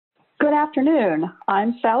Good afternoon.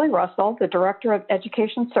 I'm Sally Russell, the Director of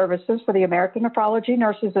Education Services for the American Nephrology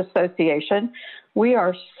Nurses Association. We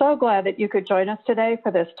are so glad that you could join us today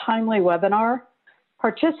for this timely webinar.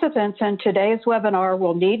 Participants in today's webinar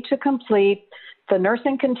will need to complete the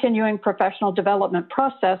Nursing Continuing Professional Development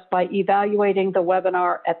process by evaluating the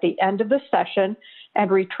webinar at the end of the session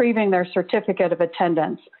and retrieving their certificate of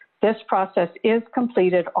attendance. This process is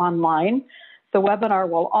completed online. The webinar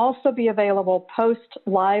will also be available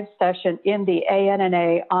post-live session in the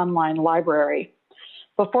ANNA online library.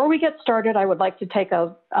 Before we get started, I would like to take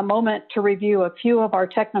a moment to review a few of our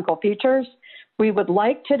technical features. We would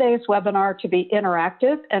like today's webinar to be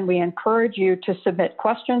interactive, and we encourage you to submit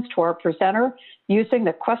questions to our presenter using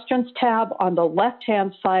the Questions tab on the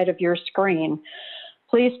left-hand side of your screen.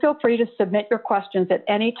 Please feel free to submit your questions at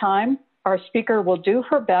any time. Our speaker will do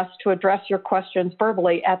her best to address your questions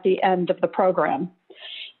verbally at the end of the program.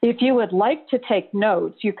 If you would like to take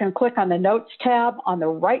notes, you can click on the Notes tab on the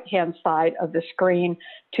right-hand side of the screen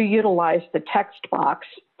to utilize the text box.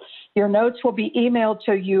 Your notes will be emailed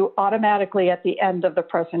to you automatically at the end of the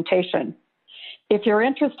presentation. If you're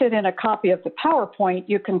interested in a copy of the PowerPoint,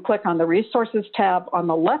 you can click on the Resources tab on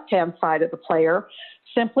the left-hand side of the player.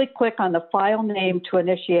 Simply click on the file name to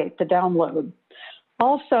initiate the download.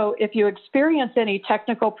 Also, if you experience any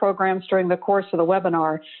technical programs during the course of the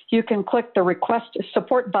webinar, you can click the Request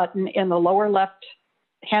Support button in the lower left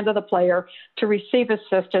hand of the player to receive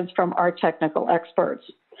assistance from our technical experts.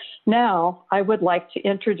 Now, I would like to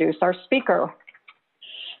introduce our speaker.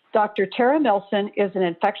 Dr. Tara Milson is an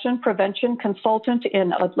infection prevention consultant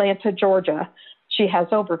in Atlanta, Georgia. She has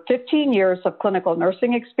over 15 years of clinical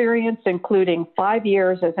nursing experience, including 5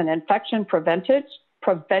 years as an infection preventionist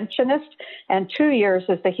and 2 years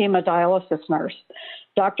as the hemodialysis nurse.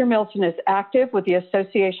 Dr. Milson is active with the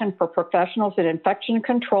Association for Professionals in Infection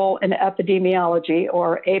Control and Epidemiology,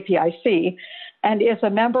 or APIC, and is a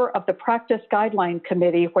member of the Practice Guideline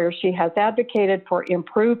Committee, where she has advocated for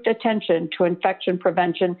improved attention to infection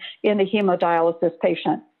prevention in the hemodialysis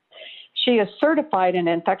patient. She is certified in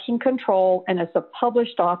infection control and is a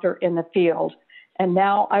published author in the field. And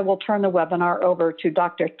now I will turn the webinar over to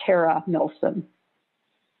Dr. Tara Milson.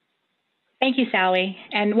 Thank you, Sally,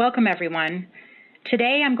 and welcome everyone.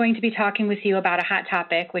 Today I'm going to be talking with you about a hot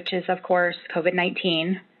topic, which is, of course,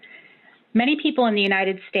 COVID-19. Many people in the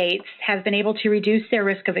United States have been able to reduce their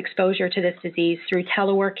risk of exposure to this disease through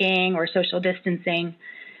teleworking or social distancing,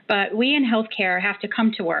 but we in healthcare have to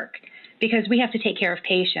come to work because we have to take care of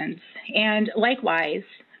patients. And likewise,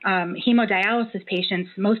 hemodialysis patients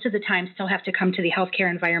most of the time still have to come to the healthcare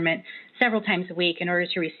environment several times a week in order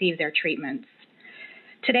to receive their treatments.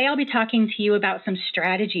 Today, I'll be talking to you about some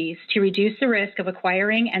strategies to reduce the risk of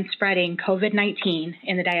acquiring and spreading COVID-19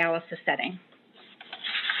 in the dialysis setting.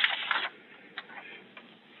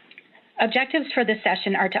 Objectives for this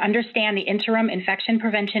session are to understand the interim infection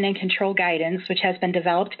prevention and control guidance, which has been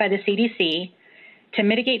developed by the CDC, to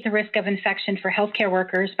mitigate the risk of infection for healthcare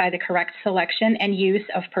workers by the correct selection and use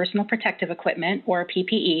of personal protective equipment, or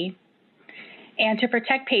PPE, and to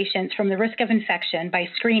protect patients from the risk of infection by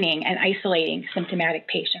screening and isolating symptomatic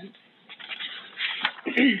patients.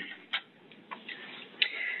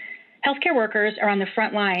 Healthcare workers are on the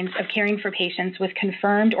front lines of caring for patients with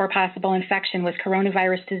confirmed or possible infection with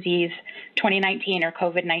coronavirus disease 2019 or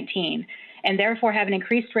COVID-19, and therefore have an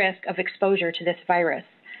increased risk of exposure to this virus.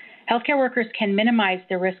 Healthcare workers can minimize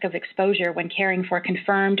the risk of exposure when caring for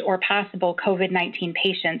confirmed or possible COVID-19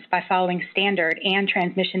 patients by following standard and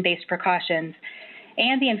transmission-based precautions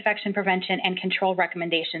and the infection prevention and control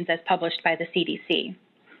recommendations as published by the CDC.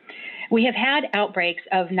 We have had outbreaks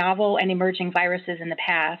of novel and emerging viruses in the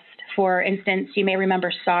past. For instance, you may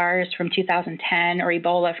remember SARS from 2010 or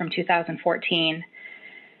Ebola from 2014.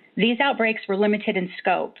 These outbreaks were limited in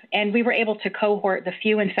scope, and we were able to cohort the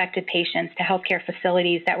few infected patients to healthcare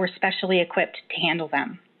facilities that were specially equipped to handle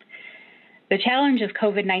them. The challenge of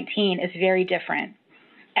COVID-19 is very different.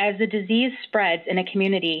 As the disease spreads in a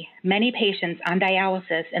community, many patients on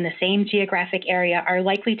dialysis in the same geographic area are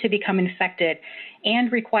likely to become infected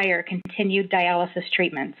and require continued dialysis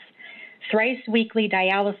treatments. Thrice-weekly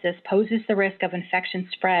dialysis poses the risk of infection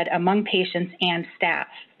spread among patients and staff.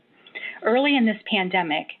 Early in this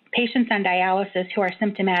pandemic, patients on dialysis who are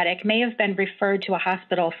symptomatic may have been referred to a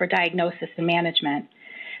hospital for diagnosis and management.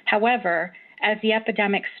 However, as the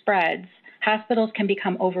epidemic spreads, hospitals can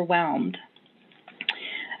become overwhelmed.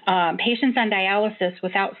 Patients on dialysis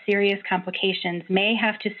without serious complications may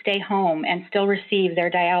have to stay home and still receive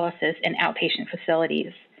their dialysis in outpatient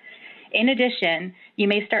facilities. In addition, you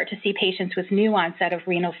may start to see patients with new onset of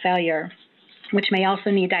renal failure, which may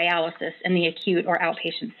also need dialysis in the acute or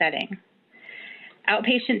outpatient setting.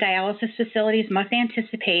 Outpatient dialysis facilities must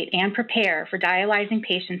anticipate and prepare for dialyzing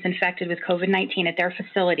patients infected with COVID-19 at their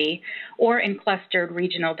facility or in clustered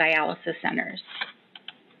regional dialysis centers.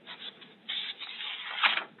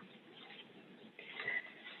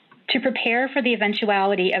 To prepare for the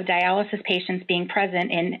eventuality of dialysis patients being present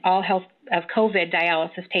in all health of COVID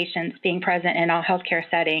dialysis patients being present in all healthcare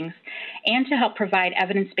settings, and to help provide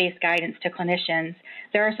evidence-based guidance to clinicians,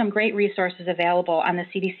 there are some great resources available on the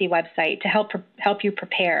CDC website to help you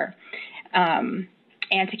prepare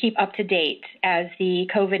and to keep up to date as the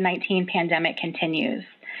COVID-19 pandemic continues.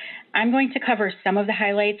 I'm going to cover some of the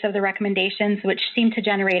highlights of the recommendations, which seem to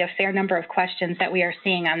generate a fair number of questions that we are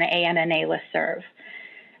seeing on the ANNA listserv.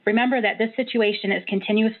 Remember that this situation is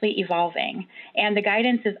continuously evolving, and the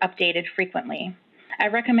guidance is updated frequently. I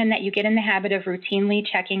recommend that you get in the habit of routinely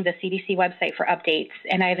checking the CDC website for updates,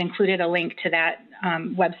 and I have included a link to that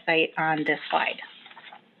website on this slide.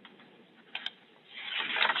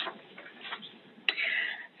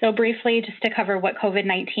 So briefly, just to cover what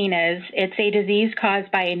COVID-19 is, it's a disease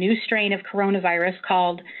caused by a new strain of coronavirus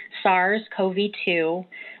called SARS-CoV-2,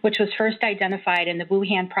 which was first identified in the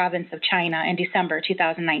Wuhan province of China in December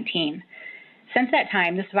 2019. Since that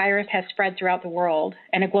time, this virus has spread throughout the world,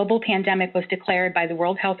 and a global pandemic was declared by the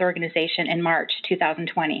World Health Organization in March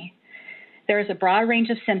 2020. There is a broad range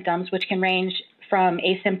of symptoms, which can range from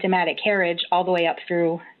asymptomatic carriage all the way up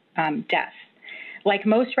through death. Like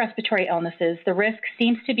most respiratory illnesses, the risk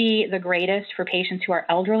seems to be the greatest for patients who are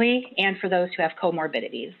elderly and for those who have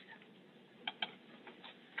comorbidities.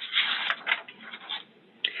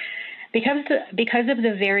 Because of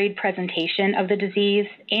the varied presentation of the disease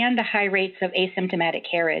and the high rates of asymptomatic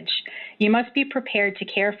carriage, you must be prepared to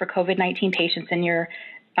care for COVID-19 patients in your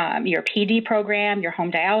PD program, your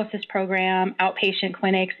home dialysis program, outpatient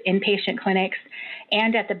clinics, inpatient clinics,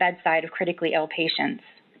 and at the bedside of critically ill patients.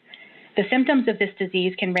 The symptoms of this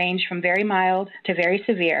disease can range from very mild to very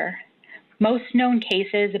severe. Most known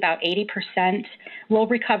cases, about 80%, will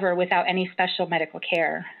recover without any special medical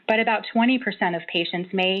care, but about 20% of patients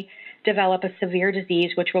may develop a severe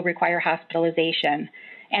disease which will require hospitalization,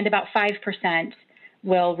 and about 5%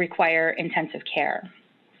 will require intensive care.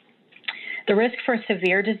 The risk for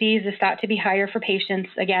severe disease is thought to be higher for patients,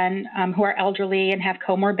 again, who are elderly and have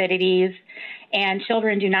comorbidities, and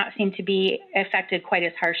children do not seem to be affected quite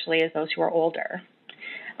as harshly as those who are older,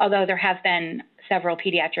 although there have been several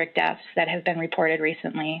pediatric deaths that have been reported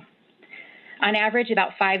recently. On average,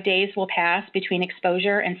 about 5 days will pass between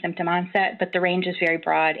exposure and symptom onset, but the range is very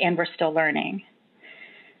broad and we're still learning.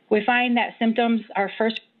 We find that symptoms are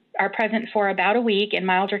present for about a week in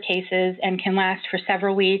milder cases and can last for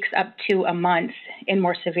several weeks up to a month in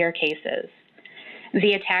more severe cases.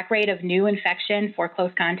 The attack rate of new infection for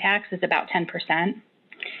close contacts is about 10%.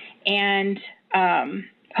 And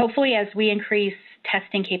hopefully as we increase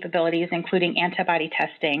testing capabilities, including antibody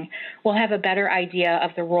testing, we'll have a better idea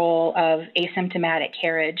of the role of asymptomatic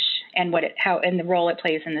carriage and the role it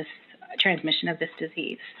plays in this transmission of this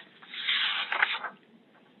disease.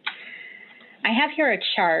 I have here a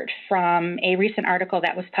chart from a recent article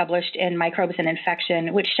that was published in Microbes and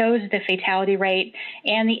Infection, which shows the fatality rate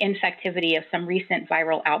and the infectivity of some recent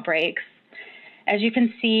viral outbreaks. As you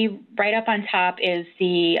can see, right up on top is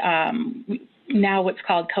the now what's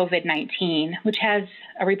called COVID-19, which has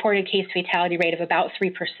a reported case fatality rate of about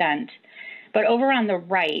 3%. But over on the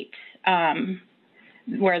right,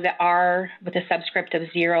 where the R with a subscript of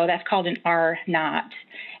 0, that's called an R naught.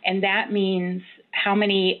 And that means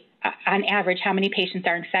on average, how many patients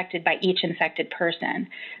are infected by each infected person.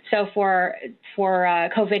 So for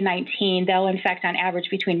COVID-19, they'll infect on average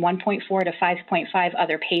between 1.4 to 5.5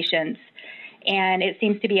 other patients. And it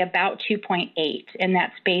seems to be about 2.8, and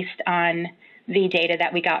that's based on the data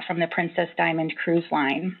that we got from the Princess Diamond cruise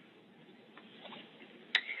line.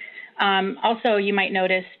 Also, you might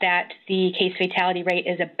notice that the case fatality rate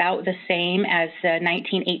is about the same as the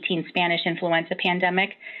 1918 Spanish influenza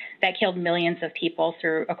pandemic that killed millions of people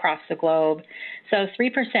across the globe. So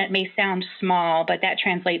 3% may sound small, but that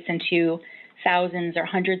translates into thousands or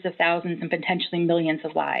hundreds of thousands and potentially millions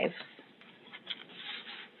of lives.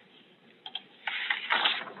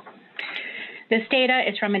 This data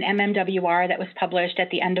is from an MMWR that was published at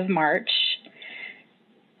the end of March.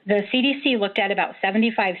 The CDC looked at about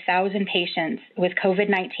 75,000 patients with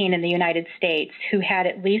COVID-19 in the United States who had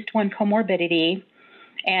at least one comorbidity,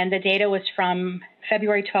 and the data was from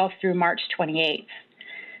February 12th through March 28th.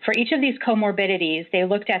 For each of these comorbidities, they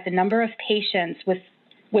looked at the number of patients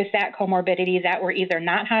with that comorbidity that were either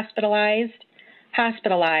not hospitalized,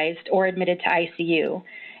 or admitted to ICU.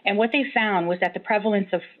 And what they found was that the prevalence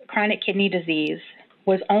of chronic kidney disease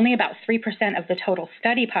was only about 3% of the total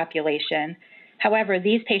study population. However,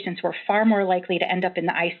 these patients were far more likely to end up in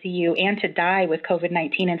the ICU and to die with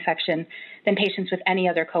COVID-19 infection than patients with any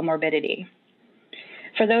other comorbidity.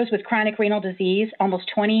 For those with chronic renal disease, almost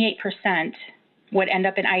 28% would end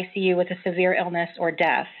up in ICU with a severe illness or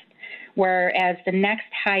death, whereas the next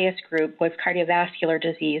highest group was cardiovascular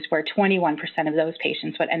disease, where 21% of those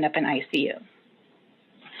patients would end up in ICU.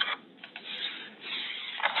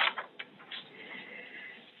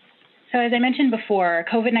 So as I mentioned before,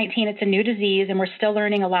 COVID-19, it's a new disease, and we're still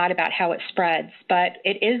learning a lot about how it spreads, but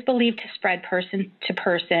it is believed to spread person to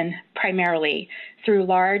person primarily through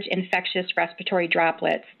large infectious respiratory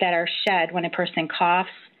droplets that are shed when a person coughs,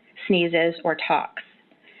 sneezes, or talks.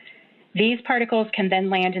 These particles can then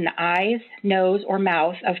land in the eyes, nose, or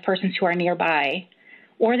mouth of persons who are nearby,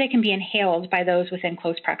 or they can be inhaled by those within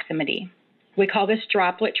close proximity. We call this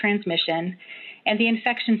droplet transmission, and the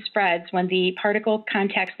infection spreads when the particle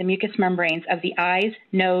contacts the mucous membranes of the eyes,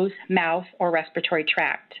 nose, mouth, or respiratory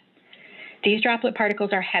tract. These droplet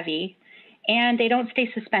particles are heavy, and they don't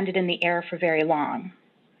stay suspended in the air for very long.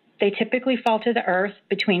 They typically fall to the earth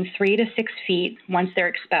between 3 to 6 feet once they're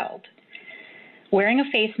expelled. Wearing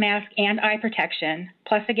a face mask and eye protection,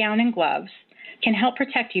 plus a gown and gloves, can help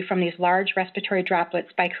protect you from these large respiratory droplets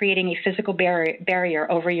by creating a physical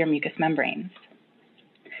barrier over your mucous membranes.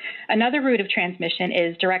 Another route of transmission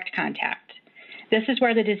is direct contact. This is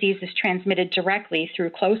where the disease is transmitted directly through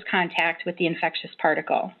close contact with the infectious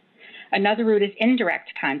particle. Another route is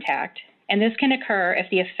indirect contact, and this can occur if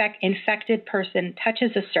the infected person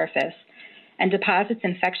touches a surface and deposits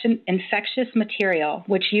infectious material,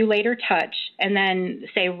 which you later touch and then,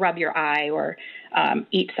 say, rub your eye or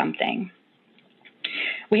eat something.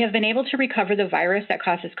 We have been able to recover the virus that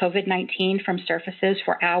causes COVID-19 from surfaces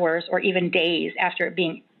for hours or even days after it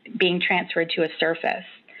being transferred to a surface.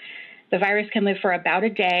 The virus can live for about a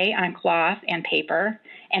day on cloth and paper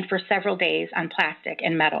and for several days on plastic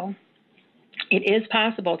and metal. It is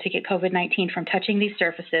possible to get COVID-19 from touching these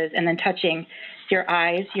surfaces and then touching your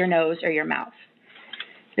eyes, your nose, or your mouth.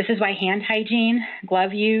 This is why hand hygiene,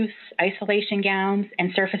 glove use, isolation gowns,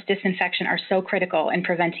 and surface disinfection are so critical in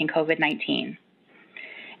preventing COVID-19.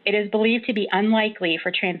 It is believed to be unlikely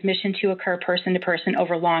for transmission to occur person to person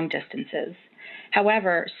over long distances.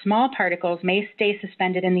 However, small particles may stay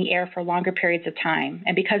suspended in the air for longer periods of time,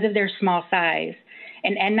 and because of their small size,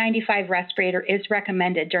 an N95 respirator is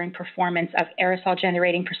recommended during performance of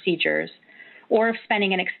aerosol-generating procedures or if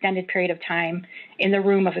spending an extended period of time in the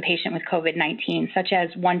room of a patient with COVID-19, such as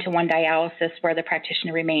one-to-one dialysis where the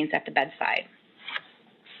practitioner remains at the bedside.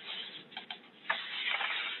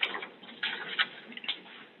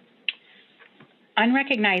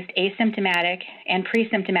 Unrecognized asymptomatic and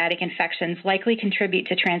pre-symptomatic infections likely contribute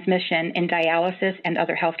to transmission in dialysis and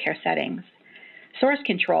other healthcare settings. Source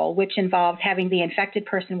control, which involves having the infected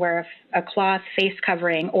person wear a cloth face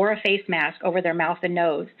covering or a face mask over their mouth and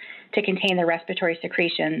nose to contain their respiratory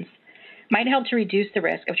secretions, might help to reduce the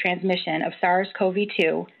risk of transmission of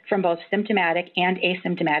SARS-CoV-2 from both symptomatic and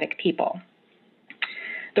asymptomatic people.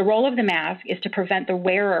 The role of the mask is to prevent the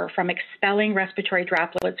wearer from expelling respiratory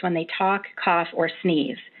droplets when they talk, cough, or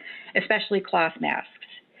sneeze, especially cloth masks.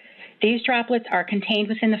 These droplets are contained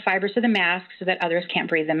within the fibers of the mask so that others can't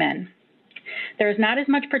breathe them in. There is not as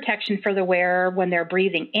much protection for the wearer when they're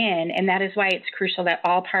breathing in, and that is why it's crucial that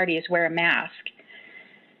all parties wear a mask.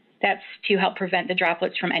 That's to help prevent the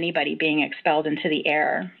droplets from anybody being expelled into the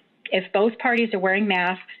air. If both parties are wearing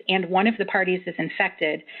masks and one of the parties is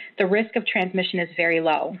infected, the risk of transmission is very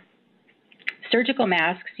low. Surgical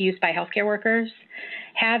masks used by healthcare workers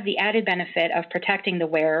have the added benefit of protecting the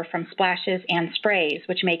wearer from splashes and sprays,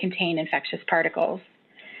 which may contain infectious particles.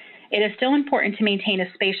 It is still important to maintain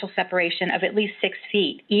a spatial separation of at least 6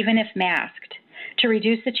 feet, even if masked, to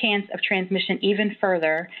reduce the chance of transmission even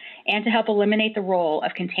further and to help eliminate the role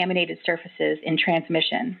of contaminated surfaces in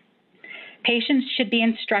transmission. Patients should be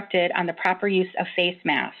instructed on the proper use of face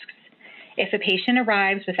masks. If a patient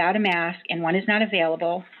arrives without a mask and one is not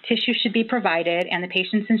available, tissue should be provided and the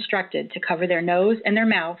patient's instructed to cover their nose and their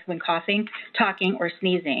mouth when coughing, talking, or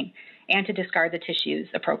sneezing, and to discard the tissues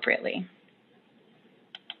appropriately.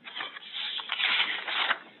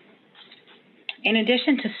 In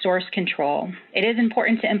addition to source control, it is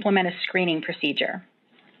important to implement a screening procedure.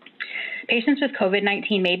 Patients with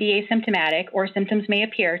COVID-19 may be asymptomatic or symptoms may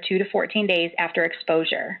appear 2 to 14 days after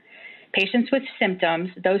exposure. Patients with symptoms,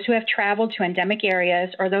 those who have traveled to endemic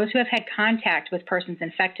areas, or those who have had contact with persons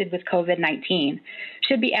infected with COVID-19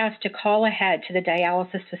 should be asked to call ahead to the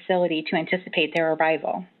dialysis facility to anticipate their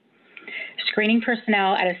arrival. Screening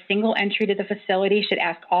personnel at a single entry to the facility should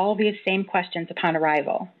ask all these same questions upon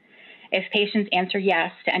arrival. If patients answer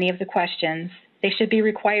yes to any of the questions, They should be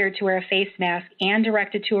required to wear a face mask and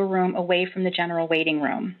directed to a room away from the general waiting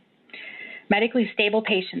room. Medically stable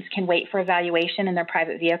patients can wait for evaluation in their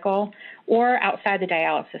private vehicle or outside the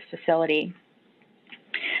dialysis facility.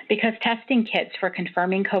 Because testing kits for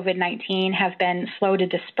confirming COVID-19 have been slow to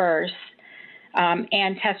disperse,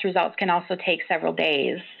 and test results can also take several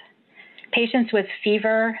days, patients with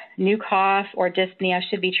fever, new cough, or dyspnea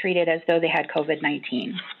should be treated as though they had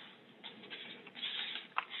COVID-19.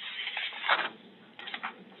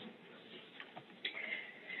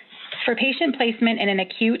 For patient placement in an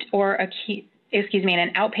outpatient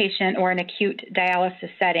or an acute dialysis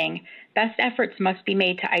setting, best efforts must be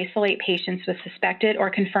made to isolate patients with suspected or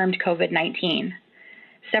confirmed COVID-19.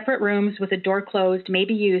 Separate rooms with a door closed may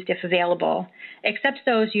be used if available, except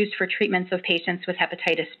those used for treatments of patients with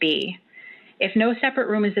hepatitis B. If no separate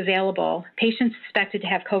room is available, patients suspected to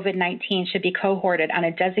have COVID-19 should be cohorted on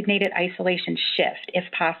a designated isolation shift,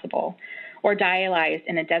 if possible, or dialyzed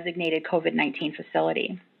in a designated COVID-19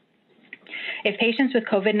 facility. If patients with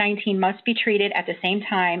COVID-19 must be treated at the same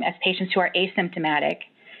time as patients who are asymptomatic,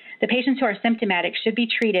 the patients who are symptomatic should be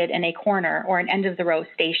treated in a corner or an end-of-the-row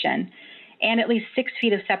station, and at least 6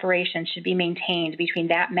 feet of separation should be maintained between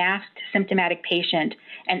that masked symptomatic patient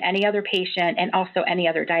and any other patient and also any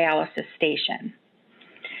other dialysis station.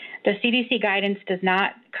 The CDC guidance does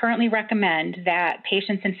not currently recommend that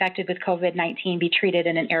patients infected with COVID-19 be treated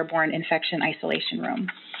in an airborne infection isolation room.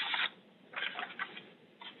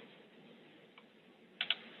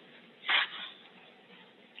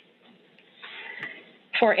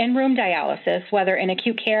 For in-room dialysis, whether in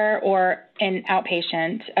acute care or in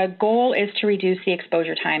outpatient, a goal is to reduce the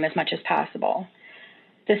exposure time as much as possible.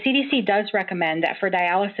 The CDC does recommend that for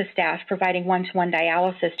dialysis staff providing one-to-one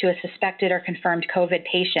dialysis to a suspected or confirmed COVID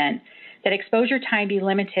patient, that exposure time be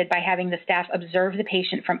limited by having the staff observe the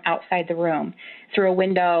patient from outside the room through a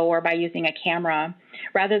window or by using a camera,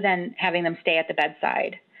 rather than having them stay at the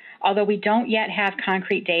bedside. Although we don't yet have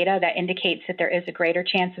concrete data that indicates that there is a greater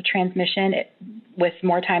chance of transmission with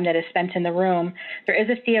more time that is spent in the room, there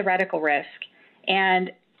is a theoretical risk,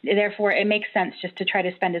 and therefore it makes sense just to try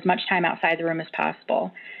to spend as much time outside the room as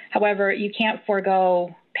possible. However, you can't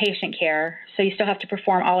forego patient care, so you still have to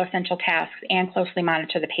perform all essential tasks and closely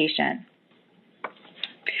monitor the patient.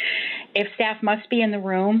 If staff must be in the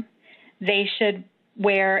room, they should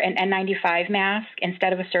wear an N95 mask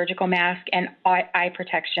instead of a surgical mask and eye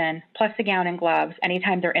protection, plus a gown and gloves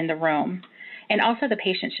anytime they're in the room. And also the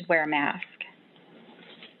patient should wear a mask.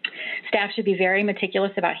 Staff should be very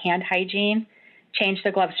meticulous about hand hygiene, change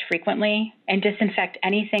the gloves frequently, and disinfect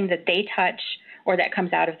anything that they touch or that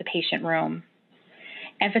comes out of the patient room.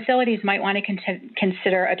 And facilities might want to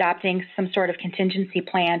consider adopting some sort of contingency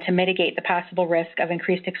plan to mitigate the possible risk of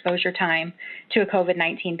increased exposure time to a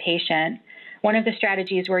COVID-19 patient. One of the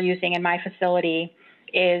strategies we're using in my facility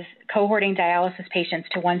is cohorting dialysis patients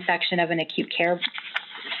to one section of an acute care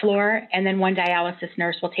floor, and then one dialysis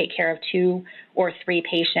nurse will take care of 2 or 3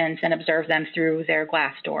 patients and observe them through their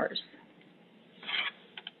glass doors.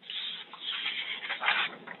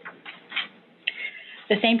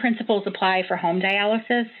 The same principles apply for home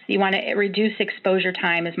dialysis. You want to reduce exposure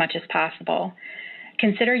time as much as possible.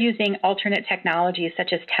 Consider using alternate technologies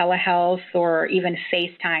such as telehealth or even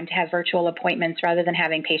FaceTime to have virtual appointments rather than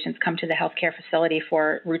having patients come to the healthcare facility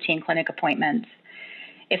for routine clinic appointments.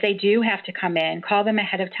 If they do have to come in, call them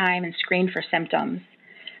ahead of time and screen for symptoms.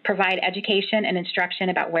 Provide education and instruction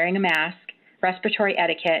about wearing a mask, respiratory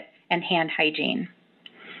etiquette, and hand hygiene.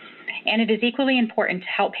 And it is equally important to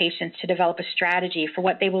help patients to develop a strategy for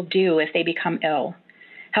what they will do if they become ill.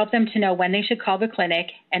 Help them to know when they should call the clinic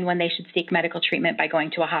and when they should seek medical treatment by going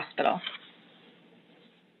to a hospital.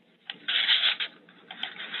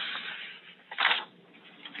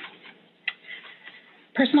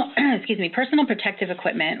 Personal protective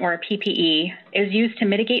equipment, or PPE, is used to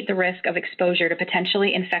mitigate the risk of exposure to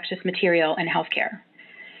potentially infectious material in healthcare.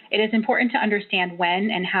 It is important to understand when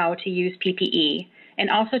and how to use PPE, and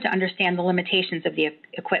also to understand the limitations of the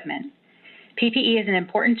equipment. PPE is an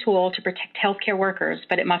important tool to protect healthcare workers,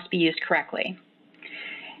 but it must be used correctly.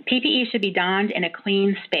 PPE should be donned in a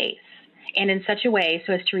clean space and in such a way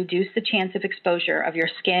so as to reduce the chance of exposure of your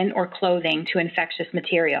skin or clothing to infectious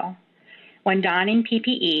material. When donning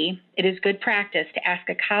PPE, it is good practice to ask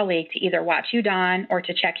a colleague to either watch you don or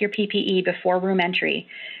to check your PPE before room entry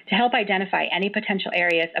to help identify any potential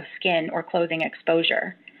areas of skin or clothing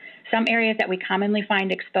exposure. Some areas that we commonly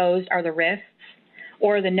find exposed are the wrists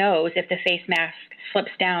or the nose if the face mask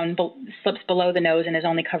slips below the nose and is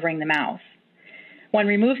only covering the mouth. When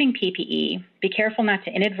removing PPE, be careful not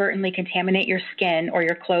to inadvertently contaminate your skin or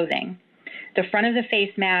your clothing. The front of the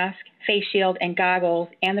face mask, face shield, and goggles,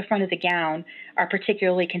 and the front of the gown are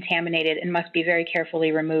particularly contaminated and must be very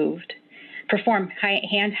carefully removed. Perform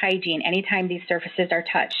hand hygiene anytime these surfaces are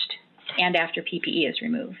touched and after PPE is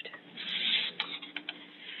removed.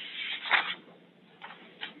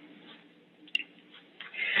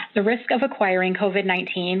 The risk of acquiring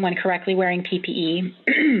COVID-19 when correctly wearing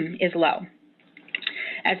PPE is low.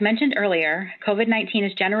 As mentioned earlier, COVID-19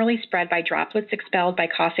 is generally spread by droplets expelled by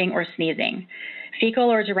coughing or sneezing.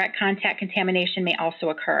 Fecal or direct contact contamination may also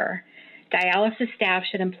occur. Dialysis staff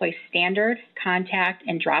should employ standard contact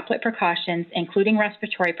and droplet precautions, including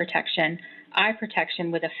respiratory protection, eye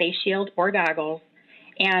protection with a face shield or goggles,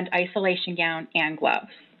 and isolation gown and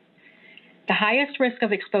gloves. The highest risk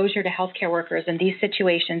of exposure to healthcare workers in these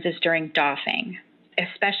situations is during doffing,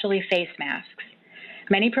 especially face masks.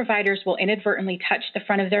 Many providers will inadvertently touch the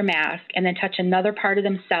front of their mask and then touch another part of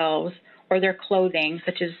themselves or their clothing,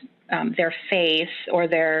 such as their face or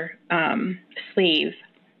their sleeve,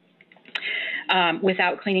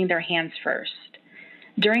 without cleaning their hands first.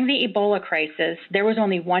 During the Ebola crisis, there was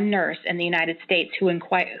only one nurse in the United States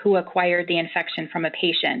who acquired the infection from a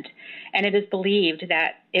patient, and it is believed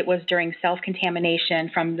that it was during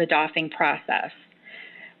self-contamination from the doffing process.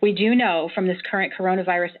 We do know from this current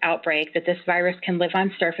coronavirus outbreak that this virus can live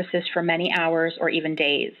on surfaces for many hours or even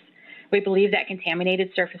days. We believe that contaminated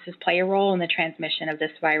surfaces play a role in the transmission of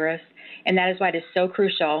this virus, and that is why it is so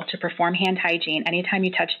crucial to perform hand hygiene anytime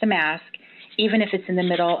you touch the mask, even if it's in the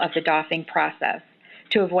middle of the doffing process,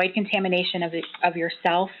 to avoid contamination of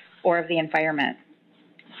yourself or of the environment.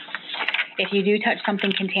 If you do touch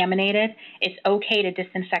something contaminated, it's okay to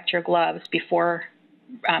disinfect your gloves before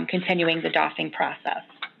continuing the doffing process.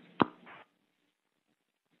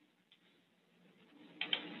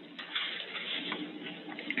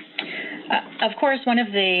 Of course, one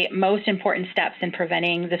of the most important steps in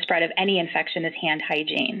preventing the spread of any infection is hand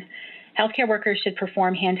hygiene. Healthcare workers should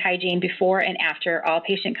perform hand hygiene before and after all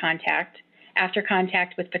patient contact, after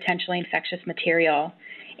contact with potentially infectious material,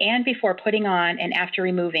 and before putting on and after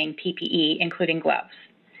removing PPE, including gloves.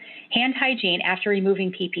 Hand hygiene after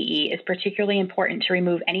removing PPE is particularly important to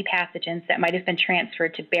remove any pathogens that might have been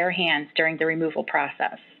transferred to bare hands during the removal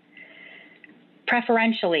process.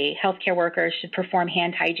 Preferentially, healthcare workers should perform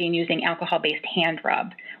hand hygiene using alcohol-based hand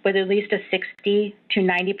rub with at least a 60 to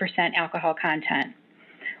 90% alcohol content,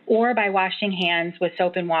 or by washing hands with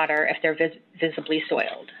soap and water if they're visibly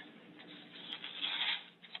soiled.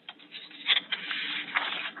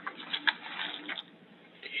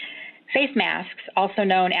 Face masks, also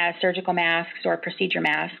known as surgical masks or procedure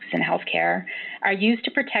masks in healthcare, are used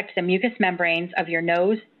to protect the mucous membranes of your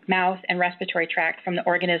nose, mouth, and respiratory tract from the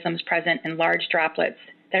organisms present in large droplets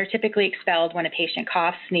that are typically expelled when a patient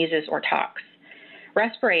coughs, sneezes, or talks.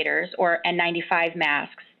 Respirators, or N95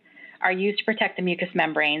 masks, are used to protect the mucous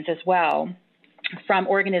membranes as well from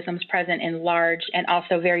organisms present in large and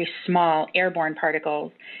also very small airborne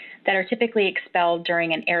particles that are typically expelled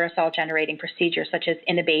during an aerosol-generating procedure such as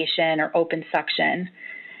intubation or open suction.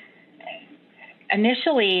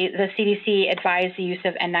 Initially, the CDC advised the use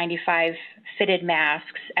of N95 fitted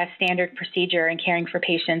masks as standard procedure in caring for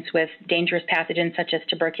patients with dangerous pathogens such as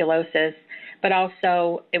tuberculosis, but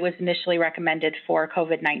also it was initially recommended for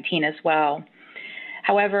COVID-19 as well.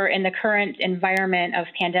 However, in the current environment of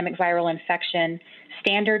pandemic viral infection,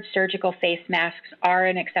 standard surgical face masks are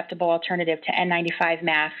an acceptable alternative to N95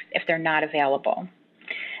 masks if they're not available.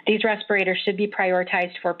 These respirators should be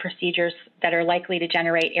prioritized for procedures that are likely to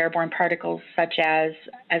generate airborne particles, such as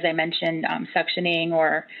I mentioned, suctioning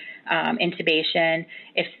or intubation,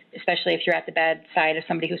 especially if you're at the bedside of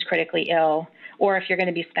somebody who's critically ill, or if you're going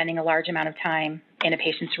to be spending a large amount of time in a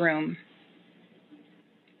patient's room.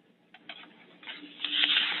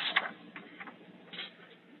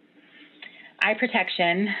 Eye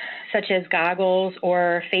protection, such as goggles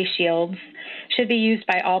or face shields, should be used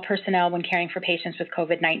by all personnel when caring for patients with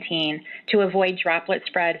COVID-19 to avoid droplet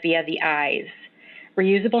spread via the eyes.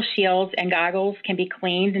 Reusable shields and goggles can be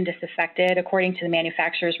cleaned and disinfected according to the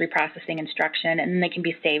manufacturer's reprocessing instruction, and then they can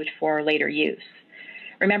be saved for later use.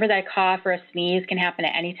 Remember that a cough or a sneeze can happen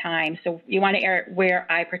at any time, so you want to wear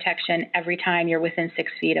eye protection every time you're within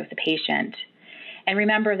 6 feet of the patient. And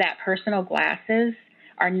remember that personal glasses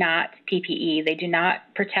are not PPE. They do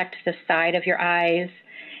not protect the side of your eyes,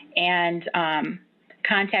 and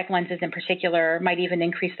contact lenses in particular might even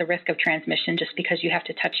increase the risk of transmission just because you have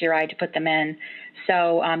to touch your eye to put them in.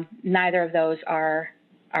 So neither of those are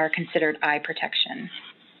considered eye protection.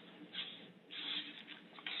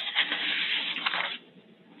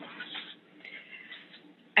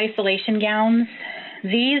 Isolation gowns.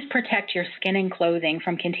 These protect your skin and clothing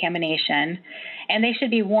from contamination, and they should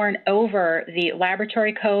be worn over the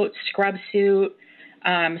laboratory coat, scrub suit,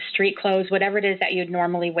 street clothes, whatever it is that you'd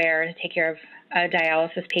normally wear to take care of a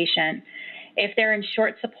dialysis patient. If they're in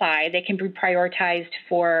short supply, they can be prioritized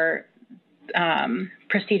for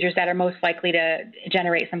procedures that are most likely to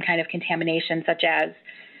generate some kind of contamination, such as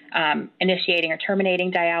initiating or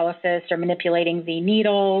terminating dialysis or manipulating the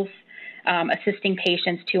needles, assisting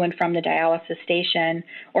patients to and from the dialysis station,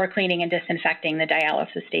 or cleaning and disinfecting the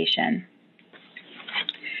dialysis station.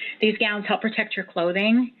 These gowns help protect your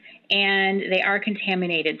clothing, and they are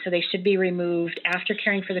contaminated, so they should be removed after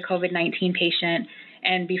caring for the COVID-19 patient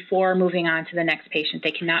and before moving on to the next patient.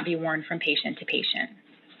 They cannot be worn from patient to patient.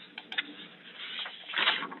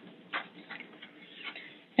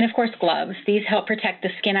 And of course, gloves. These help protect the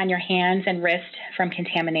skin on your hands and wrist from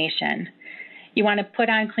contamination. You want to put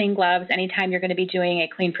on clean gloves anytime you're going to be doing a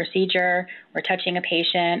clean procedure or touching a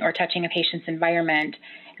patient or touching a patient's environment.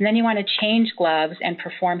 And then you want to change gloves and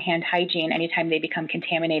perform hand hygiene anytime they become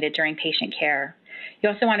contaminated during patient care. You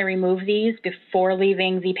also want to remove these before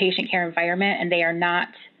leaving the patient care environment, and they are not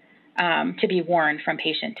to be worn from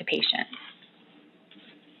patient to patient.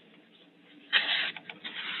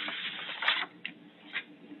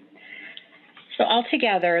 So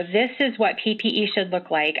altogether, this is what PPE should look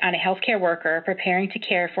like on a healthcare worker preparing to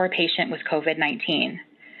care for a patient with COVID-19.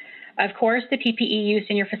 Of course, the PPE used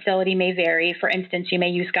in your facility may vary. For instance, you may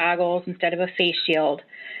use goggles instead of a face shield,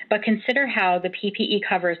 but consider how the PPE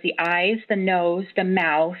covers the eyes, the nose, the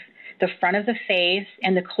mouth, the front of the face,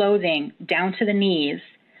 and the clothing down to the knees,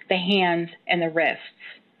 the hands, and the wrists.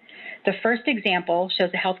 The first example shows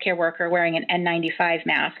a healthcare worker wearing an N95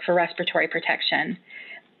 mask for respiratory protection.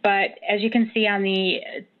 But as you can see on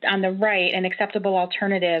the right, an acceptable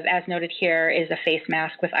alternative, as noted here, is a face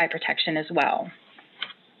mask with eye protection as well.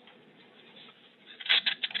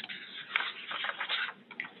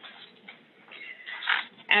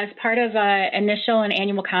 As part of initial and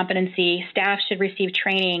annual competency, staff should receive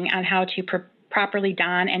training on how to properly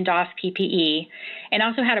don and doff PPE, and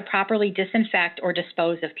also how to properly disinfect or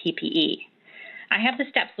dispose of PPE. I have the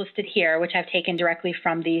steps listed here, which I've taken directly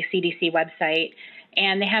from the CDC website,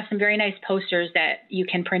 and they have some very nice posters that you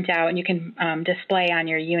can print out and you can display on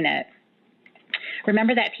your unit.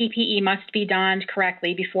 Remember that PPE must be donned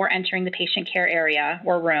correctly before entering the patient care area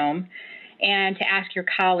or room, and to ask your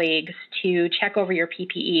colleagues to check over your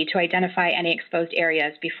PPE to identify any exposed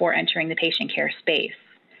areas before entering the patient care space.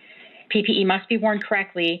 PPE must be worn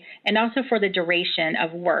correctly and also for the duration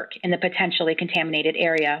of work in the potentially contaminated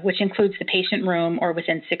area, which includes the patient room or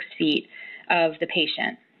within 6 feet of the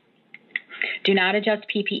patient. Do not adjust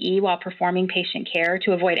PPE while performing patient care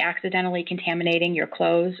to avoid accidentally contaminating your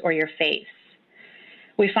clothes or your face.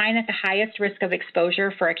 We find that the highest risk of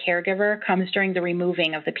exposure for a caregiver comes during the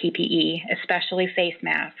removing of the PPE, especially face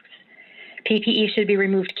masks. PPE should be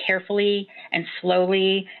removed carefully and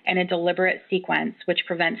slowly in a deliberate sequence, which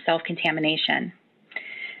prevents self-contamination.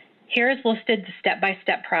 Here is listed the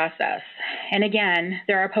step-by-step process. And again,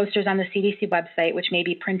 there are posters on the CDC website which may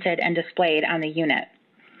be printed and displayed on the unit.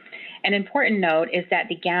 An important note is that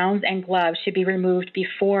the gowns and gloves should be removed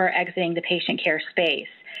before exiting the patient care space,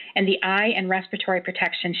 and the eye and respiratory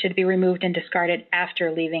protection should be removed and discarded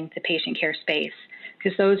after leaving the patient care space,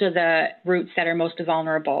 because those are the routes that are most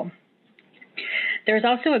vulnerable. There's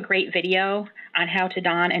also a great video on how to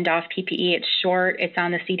don and doff PPE. It's short, it's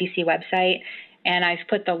on the CDC website, and I've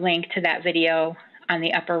put the link to that video on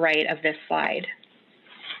the upper right of this slide.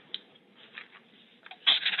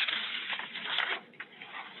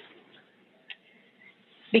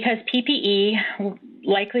 Because PPE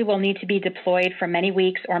likely will need to be deployed for many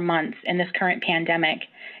weeks or months in this current pandemic,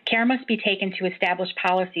 care must be taken to establish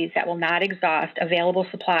policies that will not exhaust available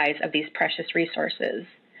supplies of these precious resources.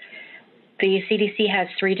 The CDC has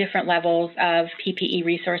 3 different levels of PPE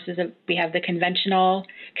resources. We have the conventional,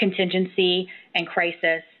 contingency, and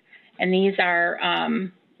crisis, and these are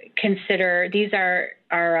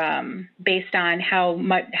based on how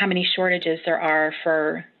many shortages there are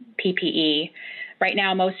for PPE. Right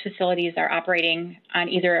now, most facilities are operating on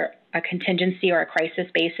either a contingency or a crisis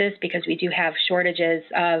basis because we do have shortages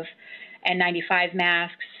of N95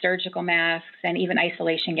 masks, surgical masks, and even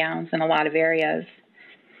isolation gowns in a lot of areas.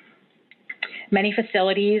 Many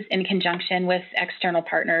facilities, in conjunction with external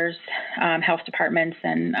partners, health departments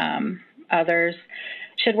and others,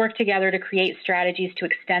 should work together to create strategies to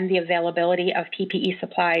extend the availability of PPE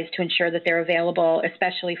supplies to ensure that they're available,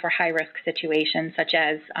 especially for high-risk situations such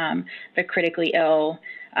as the critically ill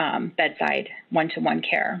bedside one-to-one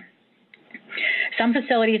care. Some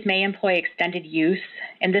facilities may employ extended use,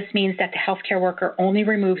 and this means that the healthcare worker only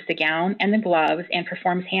removes the gown and the gloves and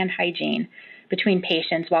performs hand hygiene between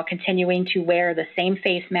patients while continuing to wear the same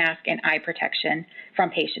face mask and eye protection from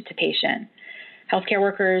patient to patient. Healthcare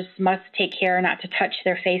workers must take care not to touch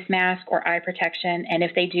their face mask or eye protection, and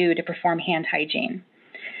if they do, to perform hand hygiene.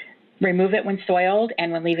 Remove it when soiled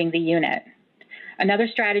and when leaving the unit. Another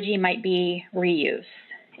strategy might be reuse.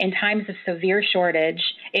 In times of severe shortage,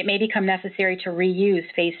 it may become necessary to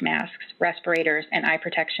reuse face masks, respirators, and eye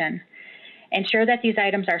protection. Ensure that these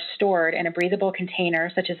items are stored in a breathable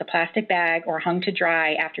container, such as a plastic bag, or hung to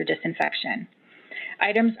dry after disinfection.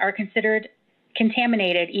 Items are considered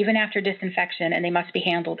contaminated even after disinfection, and they must be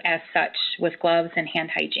handled as such with gloves and hand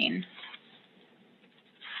hygiene.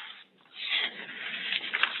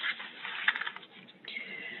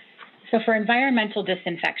 So for environmental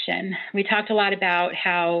disinfection, we talked a lot about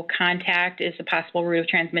how contact is a possible route of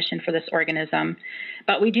transmission for this organism,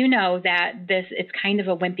 but we do know that it's kind of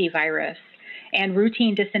a wimpy virus, and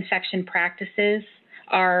routine disinfection practices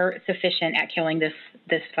are sufficient at killing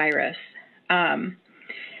this virus.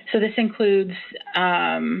 So this includes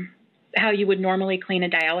how you would normally clean a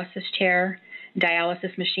dialysis chair,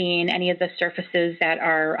 dialysis machine, any of the surfaces that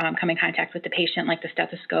are come in contact with the patient, like the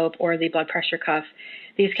stethoscope or the blood pressure cuff.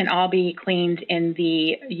 These can all be cleaned in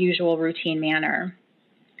the usual routine manner.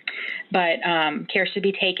 But care should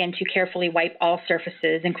be taken to carefully wipe all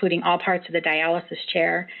surfaces, including all parts of the dialysis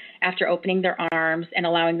chair, after opening their arms and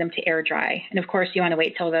allowing them to air dry. And of course, you want to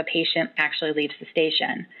wait till the patient actually leaves the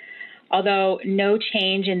station. Although no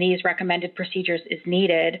change in these recommended procedures is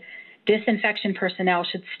needed, disinfection personnel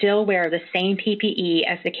should still wear the same PPE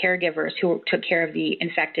as the caregivers who took care of the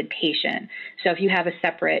infected patient. So if you have a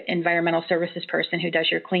separate environmental services person who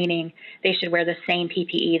does your cleaning, they should wear the same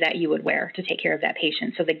PPE that you would wear to take care of that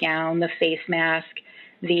patient. So the gown, the face mask,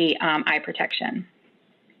 the eye protection.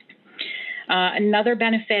 Another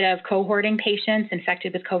benefit of cohorting patients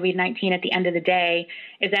infected with COVID-19 at the end of the day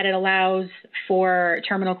is that it allows for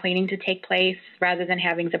terminal cleaning to take place rather than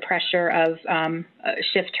having the pressure of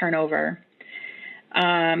shift turnover.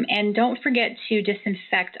 And don't forget to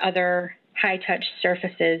disinfect other high-touch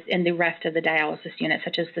surfaces in the rest of the dialysis unit,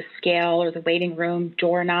 such as the scale or the waiting room,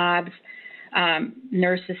 doorknobs,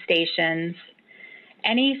 nurses' stations.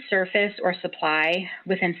 Any surface or supply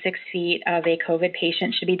within 6 feet of a COVID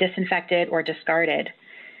patient should be disinfected or discarded.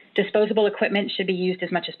 Disposable equipment should be used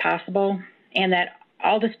as much as possible, and that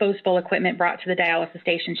all disposable equipment brought to the dialysis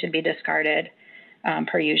station should be discarded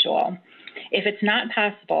per usual. If it's not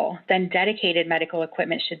possible, then dedicated medical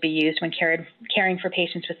equipment should be used when caring for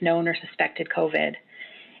patients with known or suspected COVID.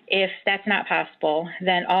 If that's not possible,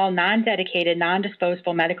 then all non-dedicated,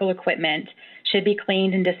 non-disposable medical equipment should be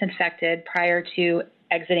cleaned and disinfected prior to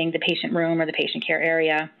exiting the patient room or the patient care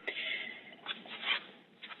area.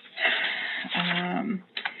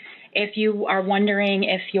 If you are wondering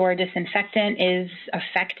if your disinfectant is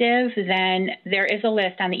effective, then there is a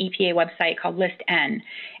list on the EPA website called List N,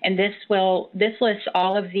 and this lists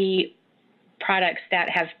all of the products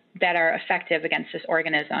that are effective against this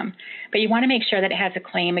organism. But you want to make sure that it has a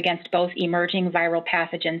claim against both emerging viral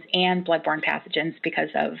pathogens and bloodborne pathogens because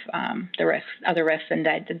of other risks in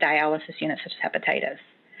the dialysis units, such as hepatitis.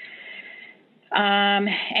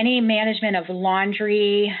 Any management of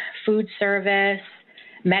laundry, food service,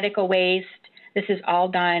 medical waste, this is all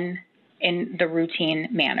done in the routine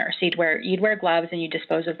manner. So you'd wear gloves and you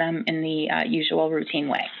dispose of them in the usual routine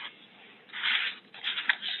way.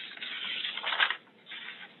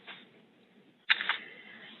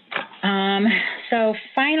 So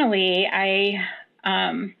finally, I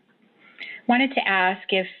wanted to ask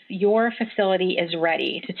if your facility is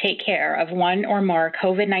ready to take care of one or more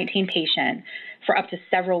COVID-19 patients for up to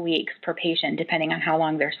several weeks per patient, depending on how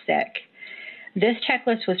long they're sick. This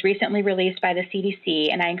checklist was recently released by the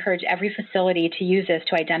CDC, and I encourage every facility to use this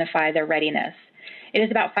to identify their readiness. It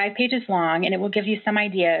is about 5 pages long, and it will give you some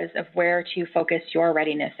ideas of where to focus your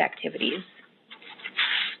readiness activities.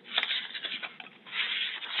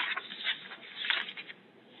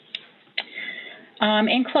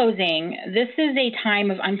 In closing, this is a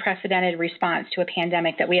time of unprecedented response to a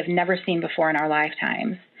pandemic that we have never seen before in our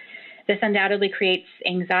lifetimes. This undoubtedly creates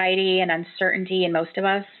anxiety and uncertainty in most of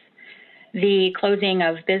us. The closing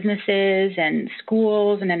of businesses and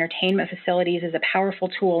schools and entertainment facilities is a powerful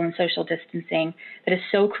tool in social distancing that is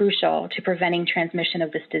so crucial to preventing transmission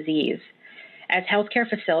of this disease. As healthcare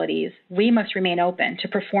facilities, we must remain open to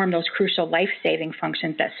perform those crucial life-saving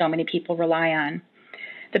functions that so many people rely on.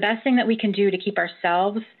 The best thing that we can do to keep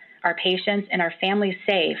ourselves, our patients, and our families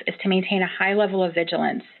safe is to maintain a high level of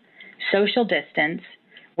vigilance, social distance,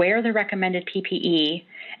 wear the recommended PPE,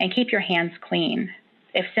 and keep your hands clean.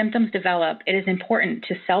 If symptoms develop, it is important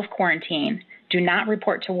to self-quarantine, do not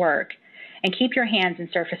report to work, and keep your hands and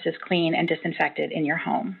surfaces clean and disinfected in your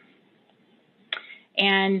home.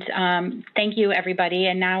 And thank you, everybody.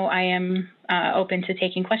 And now I am open to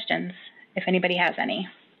taking questions, if anybody has any.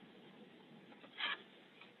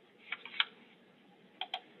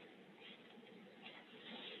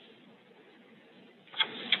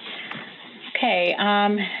 Okay.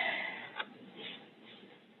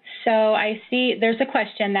 So I see there's a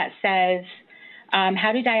question that says,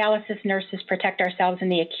 how do dialysis nurses protect ourselves in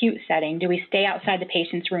the acute setting? Do we stay outside the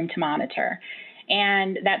patient's room to monitor?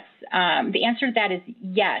 And that's the answer to that is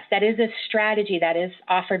yes. That is a strategy that is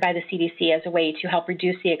offered by the CDC as a way to help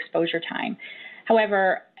reduce the exposure time.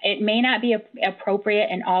 However, it may not be appropriate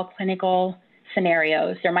in all clinical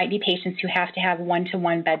scenarios. There might be patients who have to have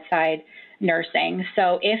one-to-one bedside nursing.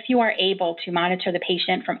 So if you are able to monitor the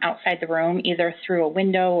patient from outside the room, either through a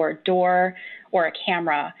window or a door or a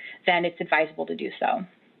camera, then it's advisable to do so.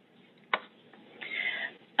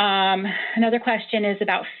 Another question is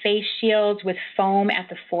about face shields with foam at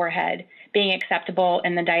the forehead being acceptable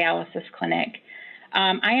in the dialysis clinic.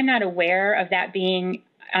 I am not aware of that being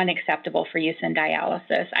unacceptable for use in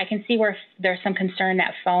dialysis. I can see where there's some concern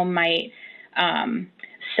that foam might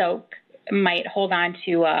might hold on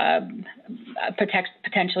to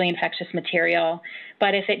potentially infectious material.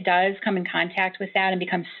 But if it does come in contact with that and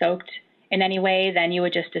becomes soaked in any way, then you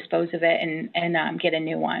would just dispose of it and get a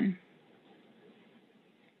new one.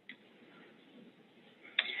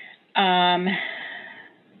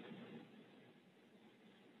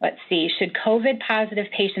 Let's see, should COVID positive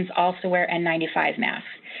patients also wear N95 masks?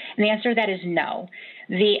 And the answer to that is no.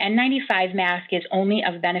 The N95 mask is only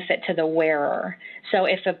of benefit to the wearer. So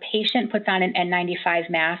if a patient puts on an N95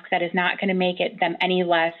 mask, that is not going to make them any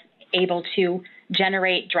less able to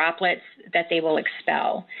generate droplets that they will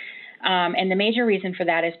expel. And the major reason for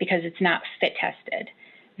that is because it's not fit tested.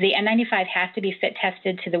 The N95 has to be fit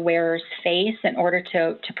tested to the wearer's face in order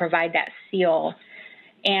to provide that seal.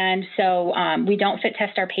 And so we don't fit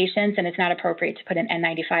test our patients, and it's not appropriate to put an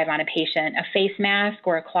N95 on a patient. A face mask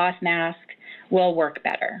or a cloth mask will work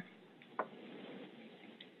better.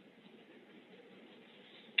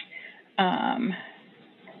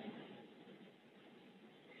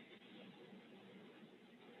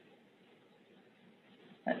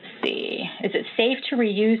 Let's see. Is it safe to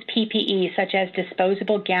reuse PPE, such as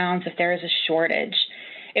disposable gowns, if there is a shortage?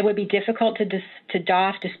 It would be difficult to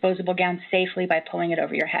doff disposable gowns safely by pulling it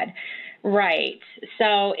over your head. Right.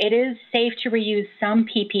 So it is safe to reuse some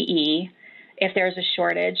PPE if there's a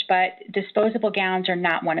shortage, but disposable gowns are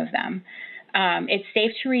not one of them. It's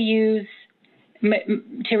safe to reuse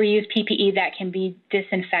PPE that can be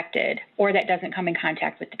disinfected or that doesn't come in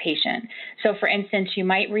contact with the patient. So for instance, you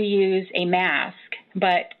might reuse a mask,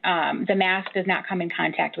 but the mask does not come in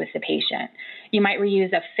contact with the patient. You might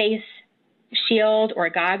reuse a face shield or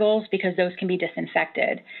goggles because those can be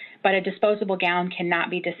disinfected, but a disposable gown cannot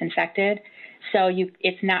be disinfected. So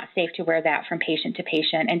it's not safe to wear that from patient to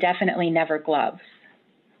patient, and definitely never gloves.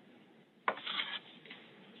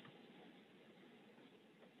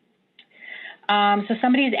 So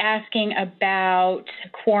somebody's asking about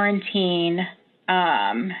quarantine.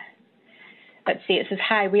 Let's see, it says,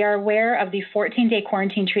 hi, we are aware of the 14-day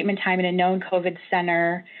quarantine treatment time in a known COVID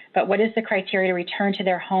center, but what is the criteria to return to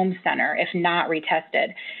their home center if not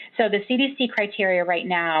retested? So the CDC criteria right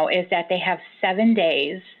now is that they have 7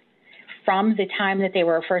 days from the time that they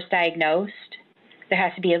were first diagnosed. There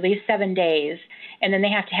has to be at least 7 days, and then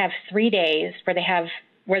they have to have 3 days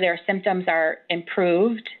where their symptoms are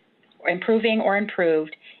improving or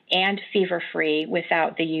improved and fever-free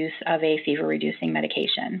without the use of a fever-reducing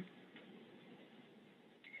medication.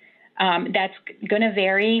 That's going to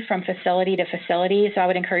vary from facility to facility, so I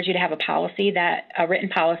would encourage you to have a written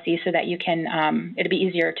policy so that you can, it'll be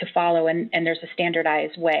easier to follow and there's a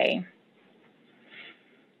standardized way.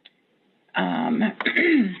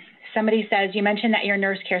 Somebody says, you mentioned that your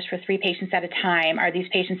nurse cares for 3 patients at a time. Are these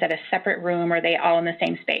patients at a separate room or are they all in the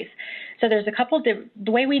same space? So there's a couple,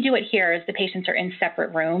 the way we do it here is the patients are in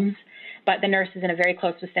separate rooms, but the nurse is in a very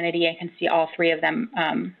close vicinity and can see all 3 of them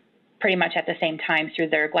pretty much at the same time through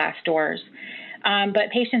their glass doors. But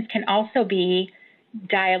patients can also be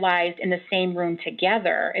dialyzed in the same room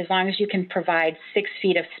together as long as you can provide 6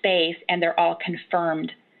 feet of space and they're all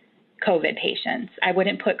confirmed COVID patients. I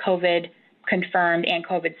wouldn't put COVID confirmed and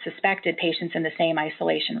COVID suspected patients in the same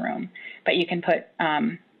isolation room, but you can put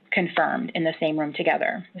confirmed in the same room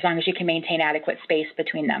together as long as you can maintain adequate space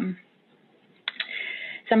between them.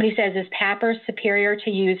 Somebody says, is PAPR superior to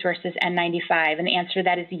use versus N95? And the answer to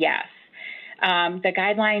that is yes. The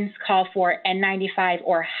guidelines call for N95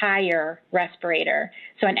 or higher respirator.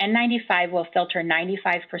 So an N95 will filter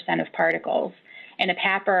 95% of particles, and a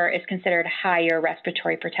PAPR is considered higher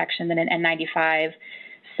respiratory protection than an N95.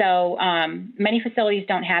 So many facilities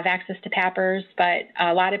don't have access to PAPRs, but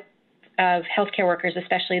a lot of healthcare workers,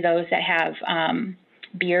 especially those that have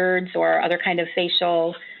beards or other kind of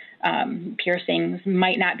facial piercings,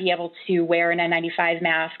 might not be able to wear an N95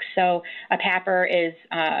 mask. So a PAPR is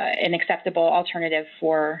an acceptable alternative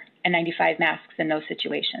for N95 masks in those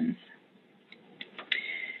situations.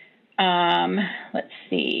 Let's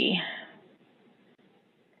see.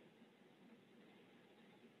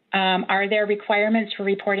 Are there requirements for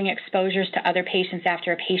reporting exposures to other patients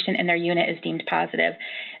after a patient in their unit is deemed positive?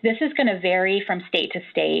 This is going to vary from state to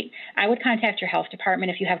state. I would contact your health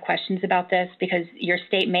department if you have questions about this, because your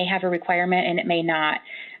state may have a requirement and it may not.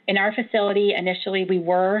 In our facility, initially we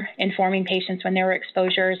were informing patients when there were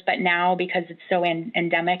exposures, but now because it's so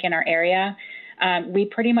endemic in our area, we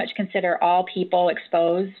pretty much consider all people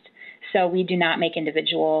exposed, so we do not make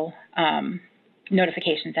individual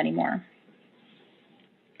notifications anymore.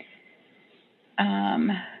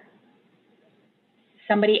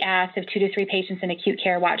 Somebody asked if 2 to 3 patients in acute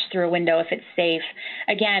care watch through a window if it's safe.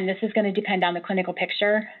 Again, this is going to depend on the clinical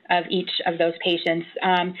picture of each of those patients.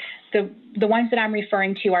 The ones that I'm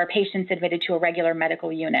referring to are patients admitted to a regular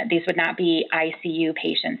medical unit. These would not be ICU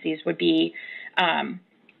patients. These would be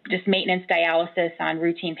just maintenance dialysis on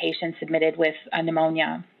routine patients admitted with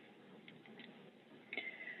pneumonia.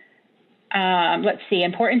 Let's see,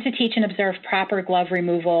 important to teach and observe proper glove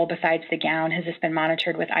removal besides the gown. Has this been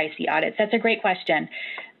monitored with IC audits? That's a great question.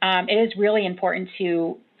 It is really important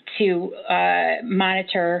to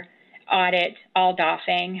monitor, audit all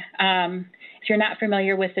doffing. If you're not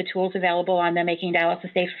familiar with the tools available on the Making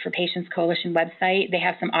Dialysis Safe for Patients Coalition website, they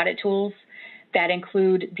have some audit tools that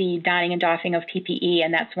include the donning and doffing of PPE,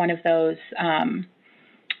 and that's one of those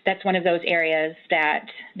areas that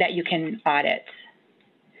you can audit.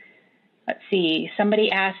 Let's see,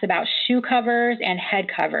 somebody asked about shoe covers and head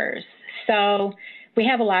covers. So we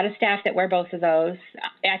have a lot of staff that wear both of those.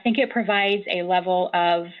 I think it provides a level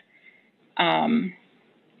of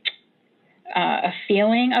a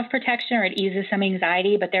feeling of protection, or it eases some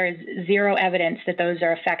anxiety, but there is zero evidence that those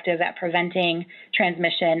are effective at preventing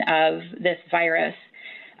transmission of this virus.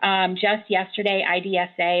 Just yesterday,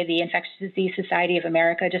 IDSA, the Infectious Disease Society of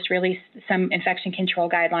America, just released some infection control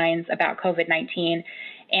guidelines about COVID-19,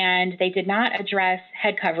 and they did not address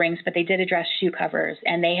head coverings, but they did address shoe covers,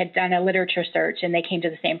 and they had done a literature search, and they came to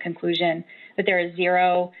the same conclusion that there is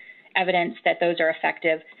zero evidence that those are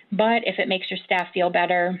effective. But if it makes your staff feel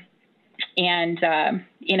better and,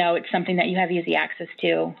 you know, it's something that you have easy access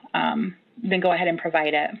to, then go ahead and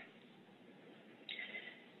provide it.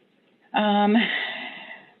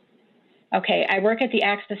 Okay, I work at the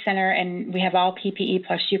Access Center, and we have all PPE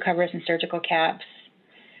plus shoe covers and surgical caps.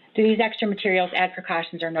 Do these extra materials add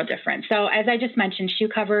precautions or no different? So as I just mentioned, shoe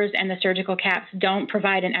covers and the surgical caps don't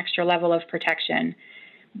provide an extra level of protection,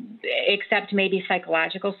 except maybe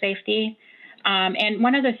psychological safety. And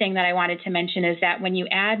one other thing that I wanted to mention is that when you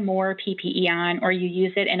add more PPE on, or you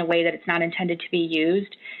use it in a way that it's not intended to be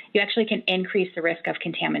used, you actually can increase the risk of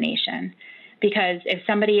contamination. Because if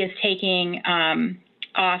somebody is taking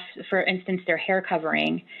off, for instance, their hair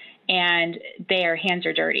covering, and their hands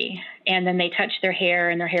are dirty, and then they touch their hair,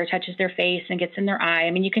 and their hair touches their face and gets in their eye,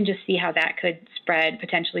 I mean, you can just see how that could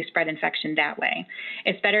potentially spread infection that way.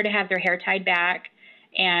 It's better to have their hair tied back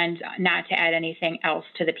and not to add anything else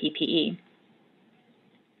to the PPE.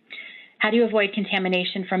 How do you avoid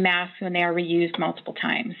contamination from masks when they are reused multiple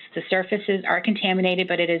times? The surfaces are contaminated,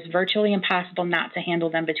 but it is virtually impossible not to handle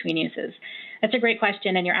them between uses. That's a great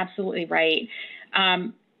question, and you're absolutely right.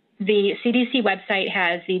 The CDC website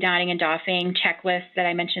has the donning and doffing checklist that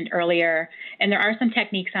I mentioned earlier, and there are some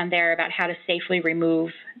techniques on there about how to safely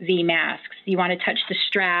remove the masks. You want to touch the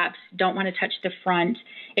straps, don't want to touch the front.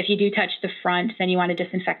 If you do touch the front, then you want to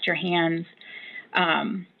disinfect your hands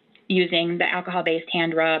using the alcohol-based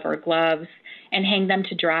hand rub or gloves, and hang them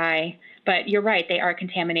to dry. But you're right, they are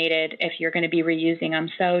contaminated if you're going to be reusing them.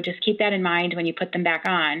 So just keep that in mind when you put them back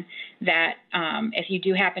on, that if you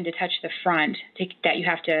do happen to touch the front, that you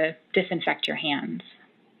have to disinfect your hands.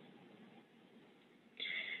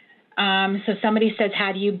 So somebody says,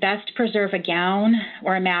 how do you best preserve a gown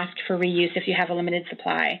or a mask for reuse if you have a limited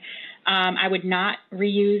supply? I would not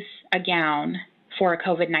reuse a gown for a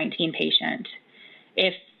COVID-19 patient.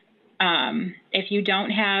 If you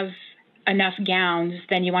don't have enough gowns,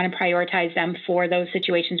 then you want to prioritize them for those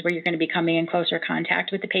situations where you're going to be coming in closer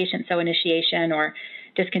contact with the patient, so initiation or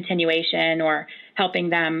discontinuation or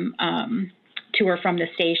helping them to or from the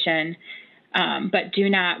station, but do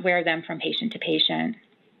not wear them from patient to patient.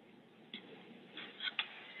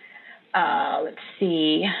 Let's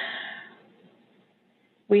see.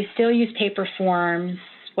 We still use paper forms.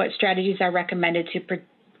 What strategies are recommended to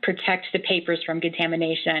protect the papers from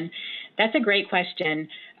contamination? That's a great question.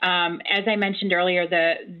 As I mentioned earlier,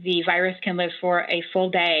 the virus can live for a full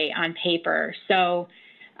day on paper. So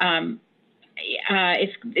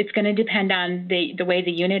it's going to depend on the way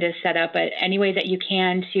the unit is set up, but any way that you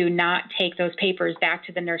can to not take those papers back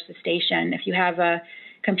to the nurse's station. If you have a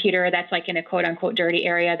computer that's like in a quote-unquote dirty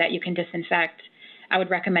area that you can disinfect, I would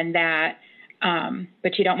recommend that.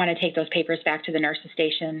 But you don't want to take those papers back to the nurse's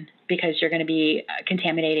station because you're going to be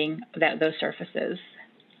contaminating those surfaces.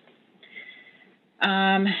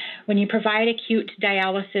 When you provide acute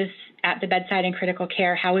dialysis at the bedside in critical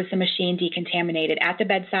care, how is the machine decontaminated? At the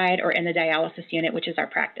bedside or in the dialysis unit, which is our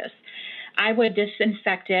practice. I would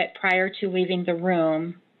disinfect it prior to leaving the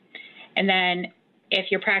room, and then if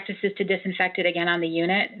your practice is to disinfect it again on the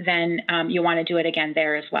unit, then you want to do it again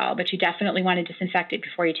there as well. But you definitely want to disinfect it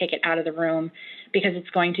before you take it out of the room because it's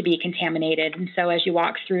going to be contaminated. And so as you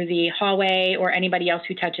walk through the hallway or anybody else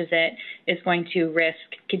who touches it is going to risk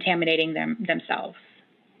contaminating themselves.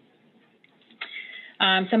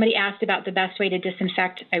 Somebody asked about the best way to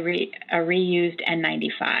disinfect a reused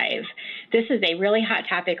N95. This is a really hot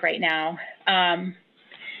topic right now.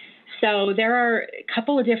 So there are a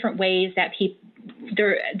couple of different ways that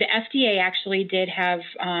the FDA actually did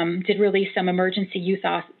release some emergency use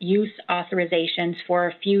authorizations for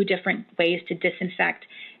a few different ways to disinfect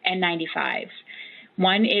N95s.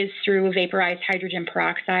 One is through vaporized hydrogen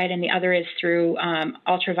peroxide, and the other is through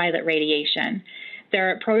ultraviolet radiation.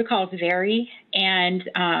 Their protocols vary, and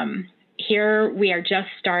here we are just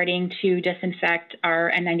starting to disinfect our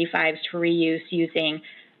N95s for reuse using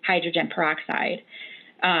hydrogen peroxide.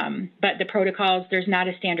 But the protocols, there's not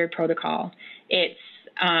a standard protocol. It's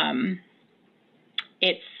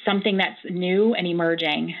something that's new and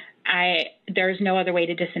emerging. There's no other way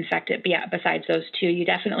to disinfect it besides those two. You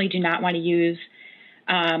definitely do not want to use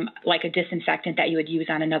like a disinfectant that you would use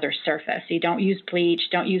on another surface. So you don't use bleach,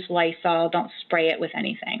 don't use Lysol, don't spray it with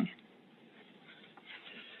anything.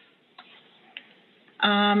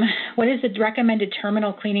 What is the recommended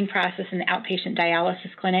terminal cleaning process in the outpatient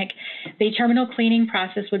dialysis clinic? The terminal cleaning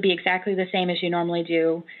process would be exactly the same as you normally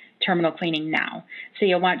do terminal cleaning now. So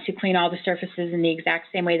you'll want to clean all the surfaces in the exact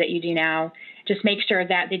same way that you do now. Just make sure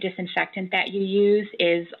that the disinfectant that you use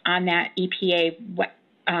is on that EPA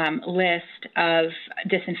list of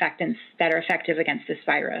disinfectants that are effective against this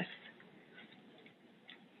virus.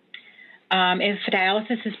 If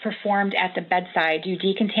dialysis is performed at the bedside, do you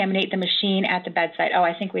decontaminate the machine at the bedside? Oh,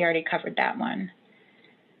 I think we already covered that one.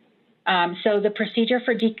 So the procedure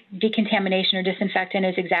for decontamination or disinfectant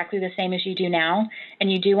is exactly the same as you do now,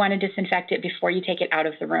 and you do want to disinfect it before you take it out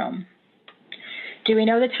of the room. Do we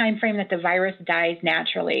know the time frame that the virus dies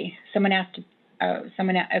naturally? Someone asked.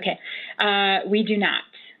 Okay. We do not.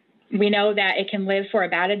 We know that it can live for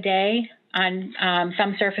about a day on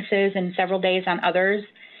some surfaces and several days on others.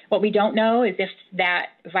 What we don't know is if that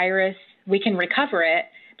virus, we can recover it,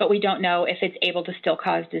 but we don't know if it's able to still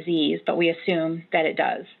cause disease, but we assume that it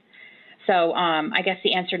does. So I guess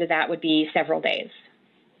the answer to that would be several days.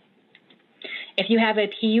 If you have a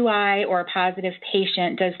PUI or a positive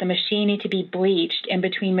patient, does the machine need to be bleached in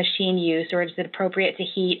between machine use, or is it appropriate to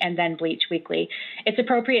heat and then bleach weekly? It's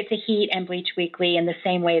appropriate to heat and bleach weekly in the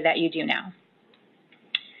same way that you do now.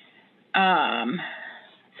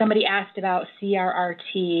 Somebody asked about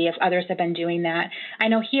CRRT, if others have been doing that. I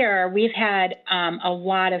know here we've had a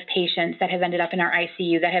lot of patients that have ended up in our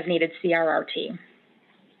ICU that have needed CRRT.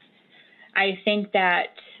 I think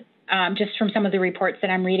that just from some of the reports that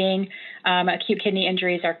I'm reading, acute kidney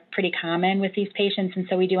injuries are pretty common with these patients, and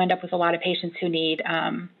so we do end up with a lot of patients who need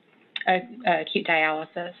acute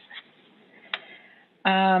dialysis.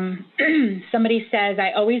 Somebody says,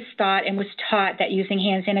 I always thought and was taught that using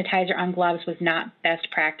hand sanitizer on gloves was not best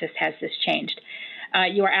practice. Has this changed?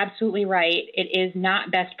 You are absolutely right. It is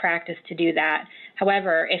not best practice to do that.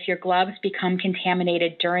 However, if your gloves become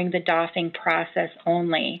contaminated during the doffing process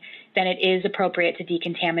only, then it is appropriate to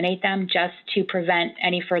decontaminate them just to prevent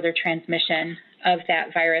any further transmission of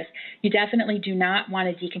that virus. You definitely do not want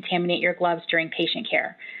to decontaminate your gloves during patient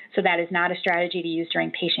care. So that is not a strategy to use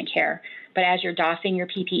during patient care. But as you're doffing your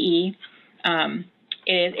PPE,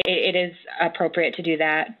 it is appropriate to do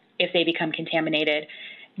that if they become contaminated.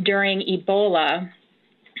 During Ebola,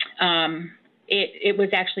 it was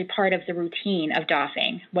actually part of the routine of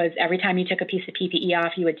doffing, was every time you took a piece of PPE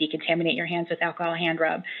off, you would decontaminate your hands with alcohol hand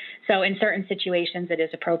rub. So in certain situations, it is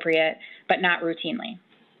appropriate, but not routinely.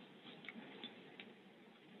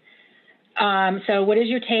 So what is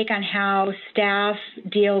your take on how staff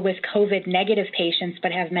deal with COVID negative patients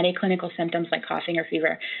but have many clinical symptoms like coughing or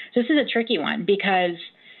fever? So this is a tricky one because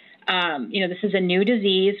This is a new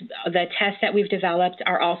disease. The tests that we've developed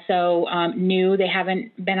are also new. They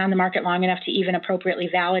haven't been on the market long enough to even appropriately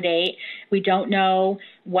validate. We don't know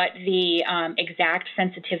what the exact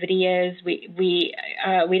sensitivity is. We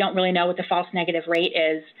don't really know what the false negative rate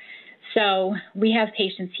is. So we have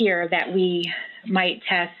patients here that we might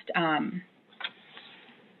test.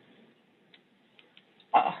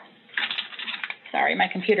 Sorry, my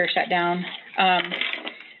computer shut down.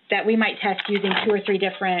 That we might test using two or three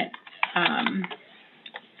different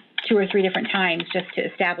times just to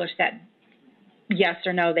establish that yes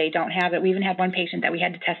or no, they don't have it. We even had one patient that we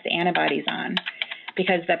had to test the antibodies on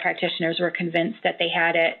because the practitioners were convinced that they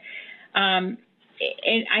had it. And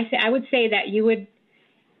I would say that you would,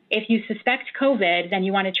 if you suspect COVID, then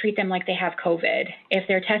you want to treat them like they have COVID. If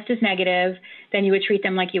their test is negative, then you would treat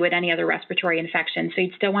them like you would any other respiratory infection. So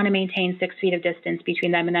you'd still want to maintain 6 feet of distance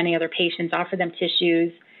between them and any other patients, offer them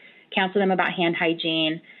tissues, counsel them about hand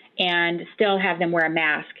hygiene, and still have them wear a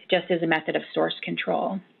mask just as a method of source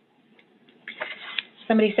control.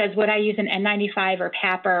 Somebody says, would I use an N95 or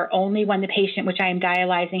PAPR only when the patient which I am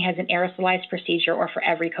dialyzing has an aerosolized procedure or for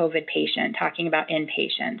every COVID patient, talking about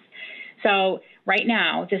inpatients? So right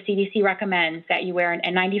now, the CDC recommends that you wear an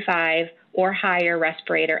N95 or higher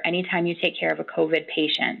respirator anytime you take care of a COVID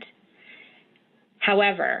patient.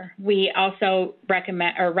 However, we also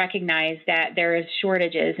recognize that there is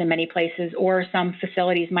shortages in many places, or some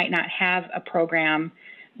facilities might not have a program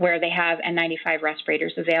where they have N95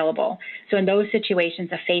 respirators available. So in those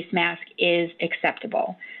situations, a face mask is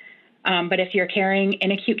acceptable. But if you're caring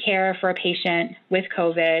in acute care for a patient with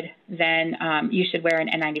COVID, then you should wear an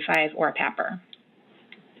N95 or a PAPR.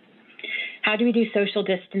 How do we do social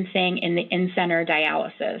distancing in the in-center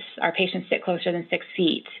dialysis? Our patients sit closer than 6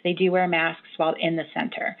 feet. They do wear masks while in the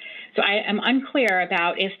center. So I am unclear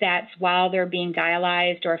about if that's while they're being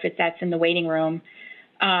dialyzed or if that's in the waiting room.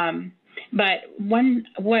 But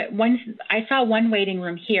I saw one waiting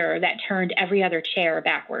room here that turned every other chair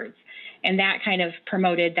backwards. And that kind of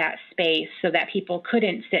promoted that space so that people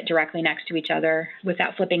couldn't sit directly next to each other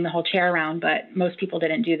without flipping the whole chair around, but most people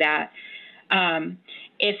didn't do that.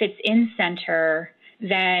 If it's in center,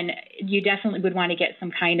 then you definitely would want to get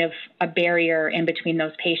some kind of a barrier in between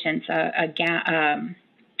those patients,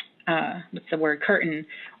 curtain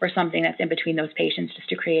or something that's in between those patients just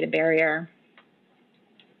to create a barrier.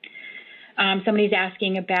 Somebody's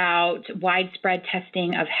asking about widespread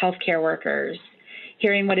testing of healthcare workers.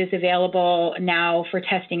 Hearing what is available now for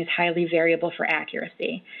testing is highly variable for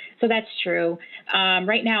accuracy. So that's true.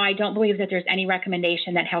 Right now, I don't believe that there's any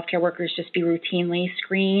recommendation that healthcare workers just be routinely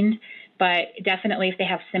screened, but definitely if they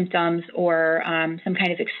have symptoms or some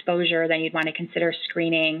kind of exposure, then you'd want to consider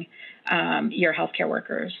screening your healthcare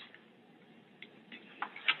workers.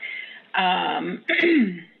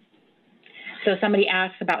 So somebody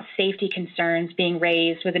asks about safety concerns being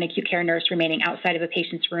raised with an acute care nurse remaining outside of a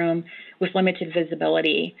patient's room with limited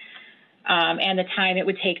visibility, and the time it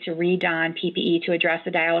would take to redon PPE to address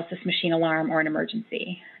a dialysis machine alarm or an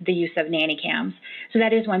emergency, the use of nanny cams. So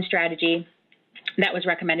that is one strategy that was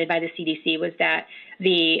recommended by the CDC, was that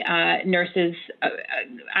the nurses,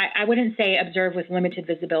 I wouldn't say observe with limited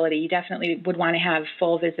visibility. You definitely would want to have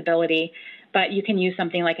full visibility, but you can use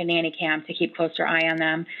something like a nanny cam to keep closer eye on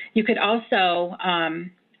them. You could also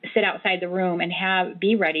sit outside the room and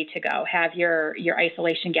be ready to go, have your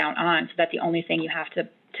isolation gown on, so that the only thing you have to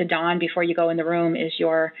don before you go in the room is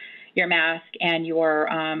your mask and your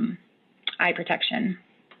eye protection.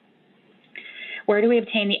 Where do we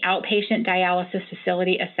obtain the outpatient dialysis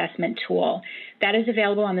facility assessment tool? That is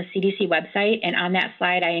available on the CDC website, and on that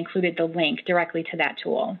slide I included the link directly to that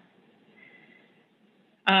tool.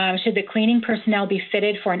 Should the cleaning personnel be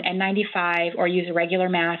fitted for an N95 or use a regular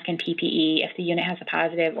mask and PPE if the unit has a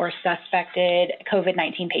positive or suspected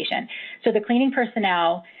COVID-19 patient? So the cleaning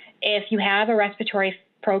personnel, if you have a respiratory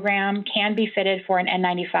program, can be fitted for an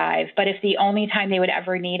N95, but if the only time they would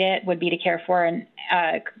ever need it would be to care for and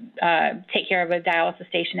take care of a dialysis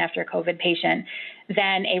station after a COVID patient,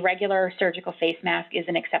 then a regular surgical face mask is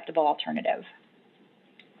an acceptable alternative.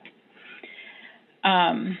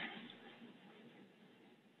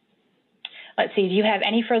 Let's see, do you have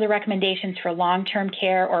any further recommendations for long-term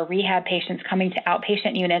care or rehab patients coming to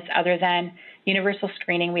outpatient units other than universal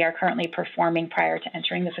screening we are currently performing prior to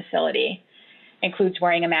entering the facility? Includes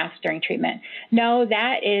wearing a mask during treatment. No,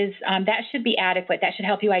 that should be adequate. That should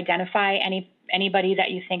help you identify anybody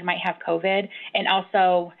that you think might have COVID, and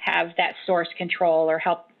also have that source control or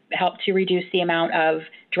help to reduce the amount of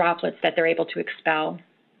droplets that they're able to expel.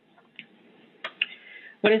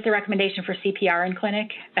 What is the recommendation for CPR in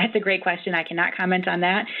clinic? That's a great question. I cannot comment on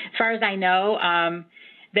that. As far as I know,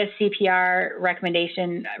 The CPR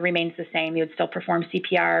recommendation remains the same. You would still perform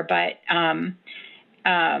CPR, but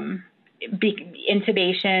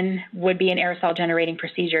intubation would be an aerosol generating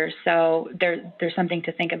procedure. So there's something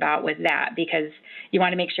to think about with that, because you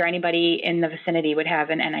want to make sure anybody in the vicinity would have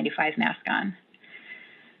an N95 mask on.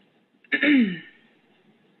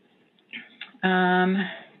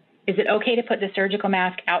 Is it okay to put the surgical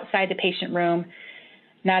mask outside the patient room,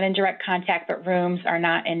 not in direct contact, but rooms are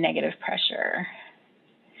not in negative pressure?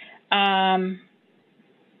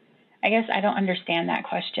 I guess I don't understand that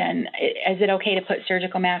question. Is it okay to put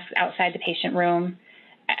surgical masks outside the patient room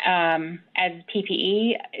as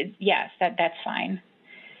PPE? Yes, that's fine.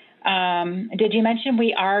 Did you mention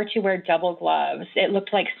we are to wear double gloves? It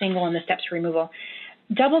looked like single in the steps removal.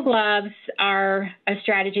 Double gloves are a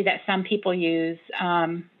strategy that some people use.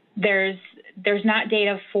 There's not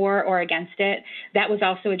data for or against it. That was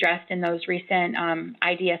also addressed in those recent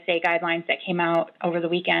IDSA guidelines that came out over the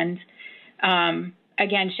weekend.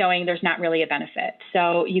 Again, showing there's not really a benefit.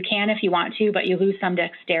 So you can if you want to, but you lose some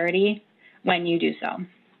dexterity when you do so.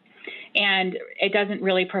 And it doesn't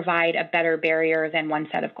really provide a better barrier than one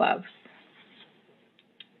set of gloves.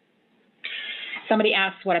 Somebody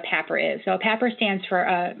asks what a PAPR is. So a PAPR stands for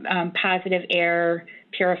a positive air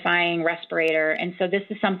purifying respirator. And so this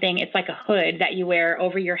is something, it's like a hood that you wear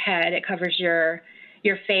over your head. It covers your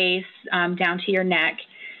face down to your neck.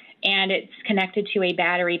 And it's connected to a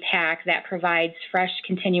battery pack that provides fresh,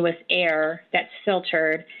 continuous air that's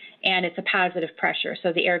filtered, and it's a positive pressure.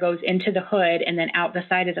 So the air goes into the hood and then out the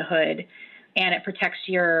side of the hood, and it protects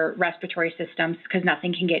your respiratory systems because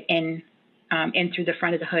nothing can get in through the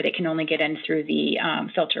front of the hood. It can only get in through the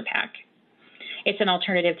filter pack. It's an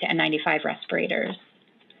alternative to N95 respirators.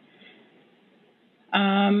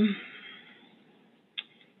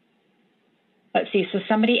 Let's see, so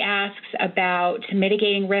somebody asks about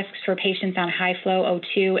mitigating risks for patients on high-flow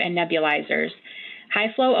O2 and nebulizers.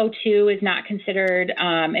 High-flow O2 is not considered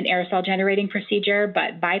an aerosol-generating procedure,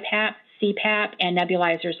 but BiPAP, CPAP, and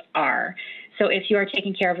nebulizers are. So if you are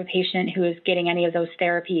taking care of a patient who is getting any of those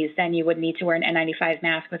therapies, then you would need to wear an N95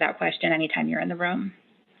 mask without question anytime you're in the room.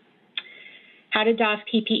 How to doff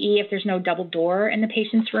PPE if there's no double door in the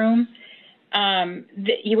patient's room?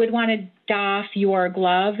 You would want to doff your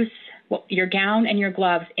gloves, your gown and your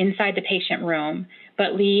gloves inside the patient room,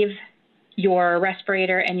 but leave your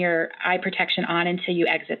respirator and your eye protection on until you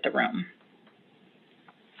exit the room.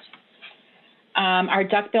 Are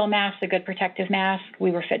duckbill masks a good protective mask?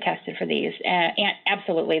 We were fit tested for these. And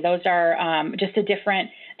absolutely, those are just a different,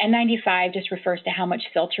 N95 just refers to how much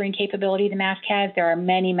filtering capability the mask has. There are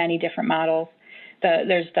many, many different models.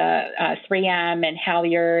 There's the 3M and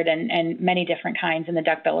halyard and many different kinds, and the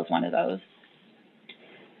duckbill is one of those.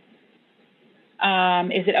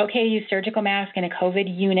 Is it okay to use surgical mask in a COVID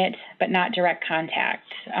unit but not direct contact?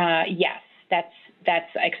 Yes, that's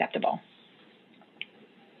acceptable.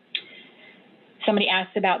 Somebody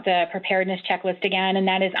asked about the preparedness checklist again, and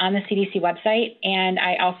that is on the CDC website, and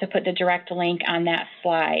I also put the direct link on that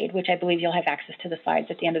slide, which I believe you'll have access to the slides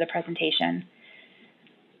at the end of the presentation.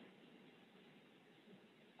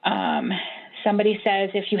 Somebody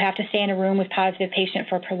says, if you have to stay in a room with positive patient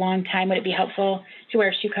for a prolonged time, would it be helpful to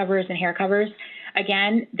wear shoe covers and hair covers?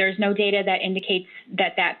 Again, there's no data that indicates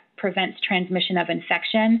that that prevents transmission of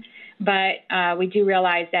infection, but we do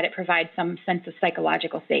realize that it provides some sense of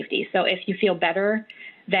psychological safety. So if you feel better,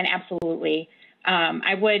 then absolutely.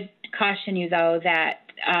 I would caution you, though, that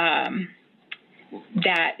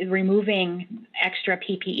that removing extra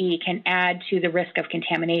PPE can add to the risk of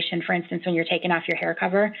contamination. For instance, when you're taking off your hair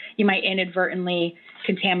cover, you might inadvertently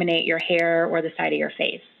contaminate your hair or the side of your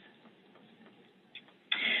face.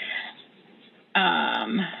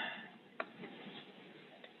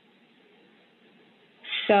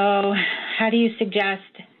 So how do you suggest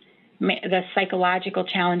the psychological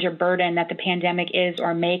challenge or burden that the pandemic is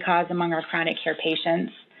or may cause among our chronic care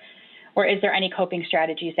patients? Or is there any coping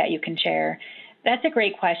strategies that you can share? That's a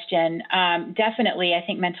great question. Definitely, I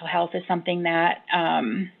think mental health is something that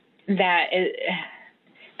that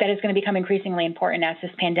is going to become increasingly important as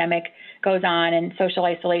this pandemic goes on and social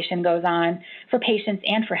isolation goes on for patients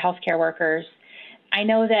and for healthcare workers. I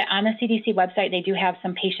know that on the CDC website, they do have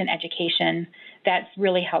some patient education that's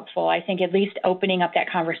really helpful. I think at least opening up that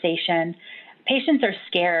conversation. Patients are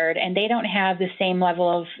scared and they don't have the same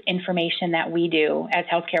level of information that we do as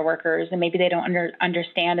healthcare workers, and maybe they don't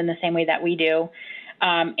understand in the same way that we do.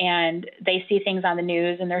 And they see things on the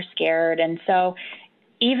news and they're scared. And so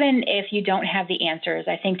even if you don't have the answers,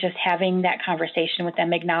 I think just having that conversation with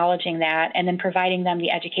them, acknowledging that, and then providing them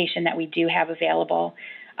the education that we do have available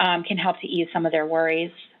can help to ease some of their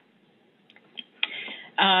worries.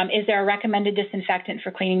 Is there a recommended disinfectant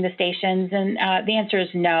for cleaning the stations? And the answer is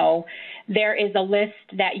no. There is a list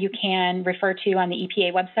that you can refer to on the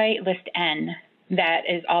EPA website, List N, that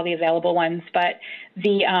is all the available ones, but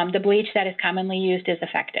the bleach that is commonly used is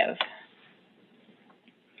effective.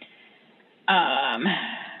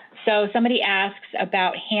 So somebody asks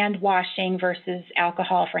about hand washing versus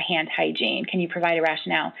alcohol for hand hygiene. Can you provide a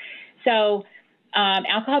rationale? So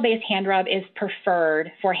alcohol-based hand rub is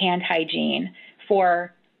preferred for hand hygiene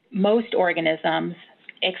for most organisms,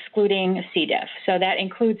 excluding C. diff. So that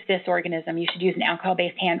includes this organism. You should use an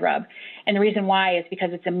alcohol-based hand rub. And the reason why is because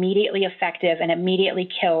it's immediately effective and immediately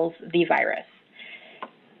kills the virus.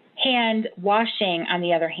 Hand washing, on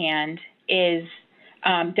the other hand,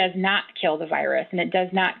 does not kill the virus, and it does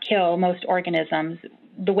not kill most organisms.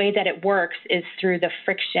 The way that it works is through the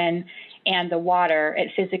friction and the water.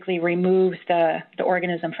 It physically removes the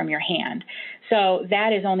organism from your hand. So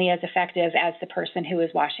that is only as effective as the person who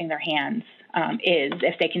is washing their hands is.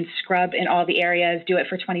 If they can scrub in all the areas, do it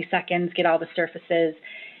for 20 seconds, get all the surfaces,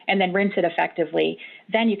 and then rinse it effectively,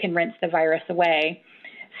 then you can rinse the virus away.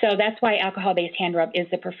 So that's why alcohol-based hand rub is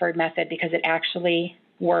the preferred method, because it actually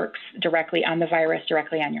works directly on the virus,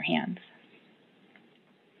 directly on your hands.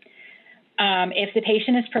 If the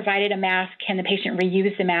patient is provided a mask, can the patient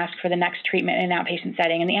reuse the mask for the next treatment in an outpatient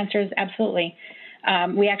setting? And the answer is absolutely.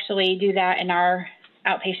 We actually do that in our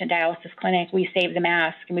outpatient dialysis clinic. We save the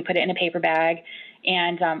mask and we put it in a paper bag,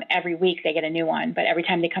 and every week they get a new one. But every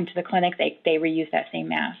time they come to the clinic, they reuse that same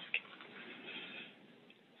mask.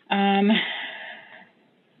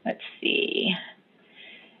 Let's see.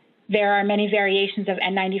 There are many variations of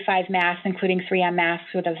N95 masks, including 3M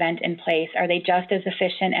masks with a vent in place. Are they just as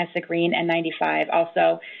efficient as the green N95?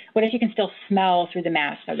 Also, what if you can still smell through the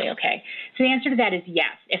mask? Are they okay? So the answer to that is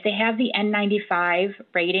yes. If they have the N95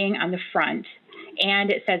 rating on the front and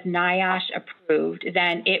it says NIOSH approved,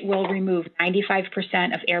 then it will remove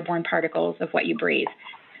 95% of airborne particles of what you breathe.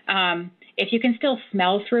 If you can still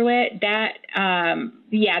smell through it, that's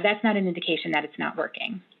not an indication that it's not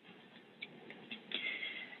working.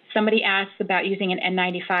 Somebody asks about using an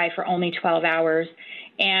N95 for only 12 hours,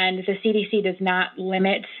 and the CDC does not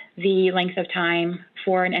limit the length of time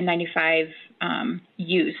for an N95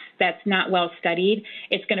 use. That's not well studied.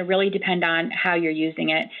 It's going to really depend on how you're using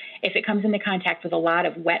it. If it comes into contact with a lot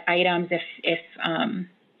of wet items, if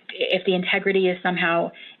the integrity is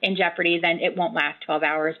somehow in jeopardy, then it won't last 12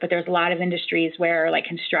 hours. But there's a lot of industries where, like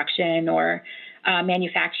construction or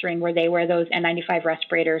manufacturing, where they wear those N95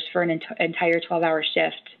 respirators for an entire 12-hour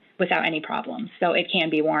shift without any problems. So it can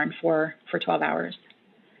be worn for 12 hours.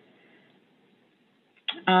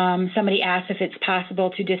 Somebody asked if it's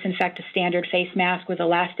possible to disinfect a standard face mask with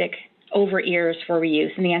elastic over ears for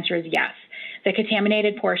reuse, and the answer is yes. The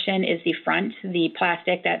contaminated portion is the front, the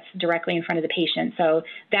plastic that's directly in front of the patient. So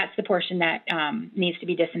that's the portion that needs to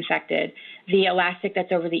be disinfected. The elastic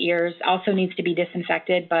that's over the ears also needs to be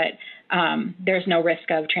disinfected, but there's no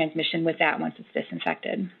risk of transmission with that once it's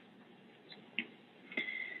disinfected.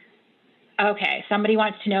 Okay, somebody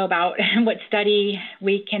wants to know about what study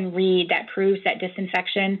we can read that proves that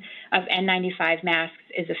disinfection of N95 masks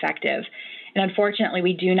is effective. And unfortunately,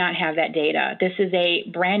 we do not have that data. This is a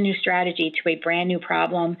brand new strategy to a brand new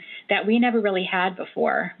problem that we never really had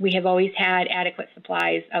before. We have always had adequate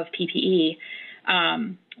supplies of PPE,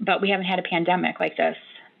 but we haven't had a pandemic like this,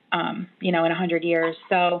 in 100 years.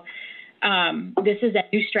 So this is a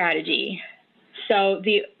new strategy. So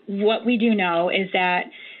what we do know is that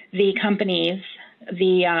the companies,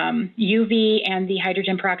 the UV and the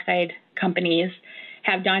hydrogen peroxide companies,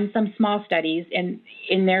 have done some small studies in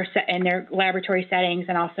their laboratory settings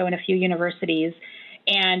and also in a few universities,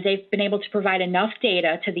 and they've been able to provide enough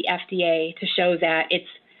data to the FDA to show that it's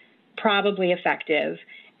probably effective,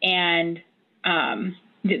 and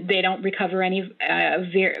they don't recover any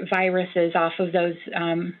viruses off of those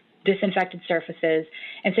disinfected surfaces,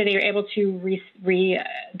 and so they were able to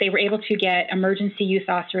get emergency use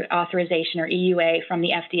authorization, or EUA, from the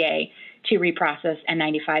FDA to reprocess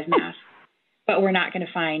N95 masks. But we're not going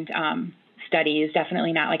to find studies,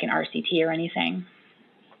 definitely not like an RCT or anything.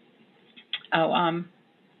 Oh, I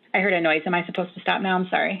heard a noise. Am I supposed to stop now? I'm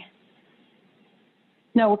sorry.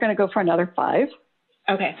 No, we're going to go for another 5.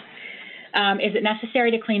 Okay. Is it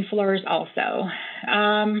necessary to clean floors also?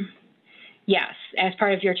 Yes. As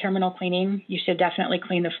part of your terminal cleaning, you should definitely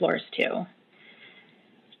clean the floors too.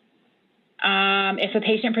 If a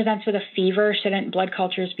patient presents with a fever, shouldn't blood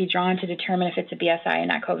cultures be drawn to determine if it's a BSI and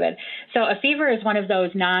not COVID? So a fever is one of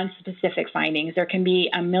those non-specific findings. There can be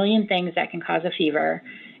a million things that can cause a fever,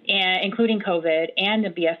 including COVID and a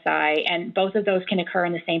BSI, and both of those can occur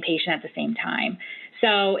in the same patient at the same time.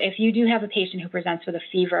 So if you do have a patient who presents with a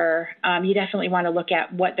fever, you definitely want to look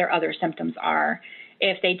at what their other symptoms are.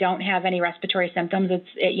 If they don't have any respiratory symptoms,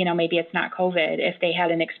 maybe it's not COVID. If they had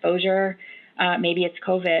an exposure, maybe it's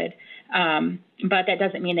COVID. But that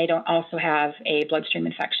doesn't mean they don't also have a bloodstream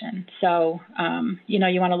infection. So,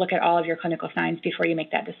 you want to look at all of your clinical signs before you make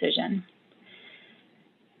that decision.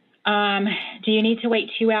 Do you need to wait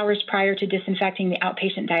 2 hours prior to disinfecting the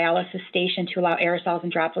outpatient dialysis station to allow aerosols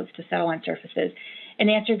and droplets to settle on surfaces? And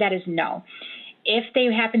the answer to that is no. If they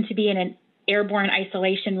happen to be in an airborne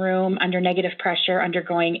isolation room under negative pressure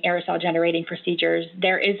undergoing aerosol generating procedures,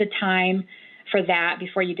 there is a time for that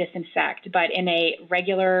before you disinfect. But in a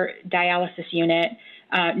regular dialysis unit,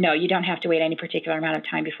 no, you don't have to wait any particular amount of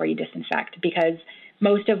time before you disinfect, because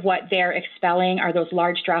most of what they're expelling are those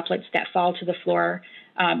large droplets that fall to the floor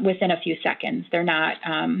within a few seconds. They're not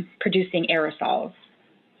producing aerosols.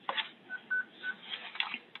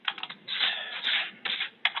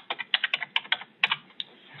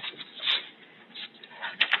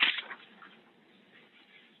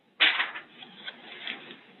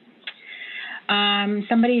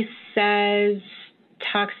 Somebody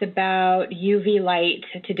talks about UV light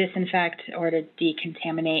to disinfect or to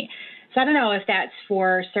decontaminate. So I don't know if that's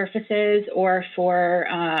for surfaces or for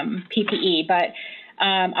PPE, but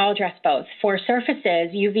I'll address both. For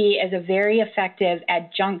surfaces, UV is a very effective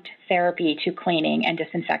adjunct therapy to cleaning and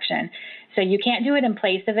disinfection. So you can't do it in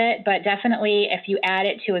place of it, but definitely if you add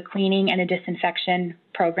it to a cleaning and a disinfection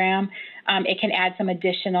program, it can add some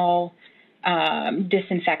additional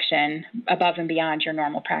disinfection above and beyond your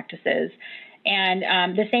normal practices. And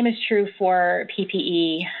the same is true for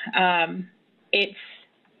PPE.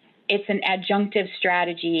 It's an adjunctive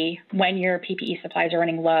strategy when your PPE supplies are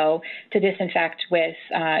running low to disinfect with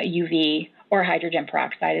UV or hydrogen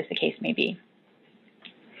peroxide, as the case may be.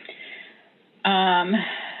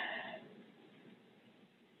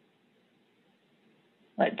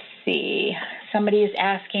 Let's see. Somebody is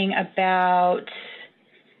asking about,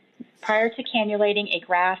 prior to cannulating a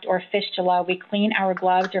graft or fistula, we clean our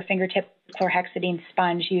gloves or fingertip chlorhexidine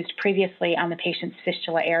sponge used previously on the patient's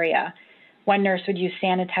fistula area. One nurse would use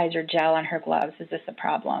sanitizer gel on her gloves. Is this a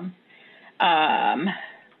problem? Let's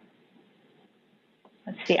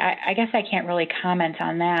see. I guess I can't really comment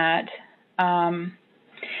on that.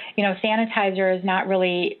 Sanitizer is not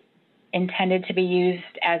really intended to be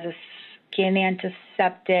used as a skin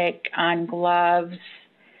antiseptic on gloves.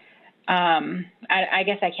 I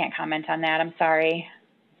guess I can't comment on that. I'm sorry.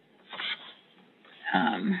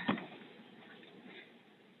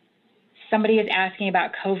 Somebody is asking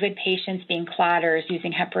about COVID patients being clotters,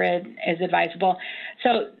 using heparin is advisable.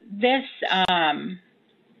 So this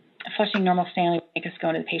flushing normal saline will make us go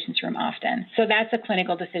into the patient's room often. So that's a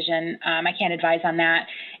clinical decision. I can't advise on that.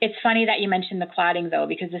 It's funny that you mentioned the clotting, though,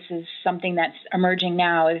 because this is something that's emerging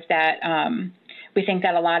now, is that we think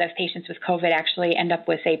that a lot of patients with COVID actually end up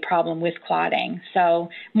with a problem with clotting. So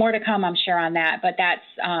more to come, I'm sure, on that, but that's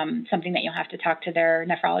something that you'll have to talk to their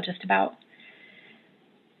nephrologist about.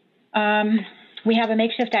 We have a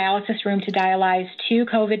makeshift dialysis room to dialyze 2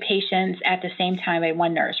 COVID patients at the same time by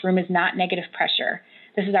one nurse. Room is not negative pressure.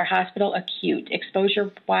 This is our hospital acute.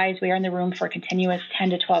 Exposure-wise, we are in the room for a continuous 10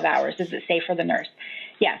 to 12 hours. Is it safe for the nurse?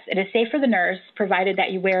 Yes, it is safe for the nurse, provided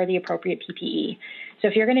that you wear the appropriate PPE. So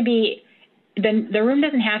if you're going to be, the room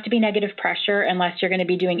doesn't have to be negative pressure unless you're going to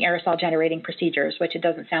be doing aerosol generating procedures, which it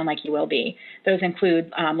doesn't sound like you will be. Those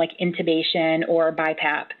include like intubation or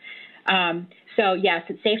BiPAP. So yes,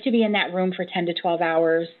 it's safe to be in that room for 10 to 12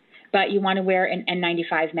 hours, but you want to wear an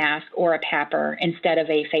N95 mask or a PAPR instead of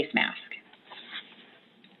a face mask.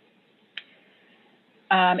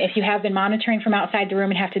 If you have been monitoring from outside the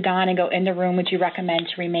room and have to don and go in the room, would you recommend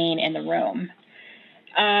to remain in the room?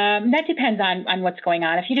 That depends on what's going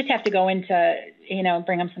on. If you just have to go in to,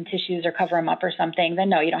 bring them some tissues or cover them up or something, then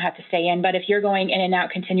no, you don't have to stay in. But if you're going in and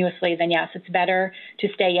out continuously, then yes, it's better to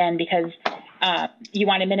stay in, because you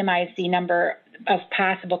want to minimize the number of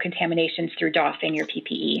possible contaminations through doffing your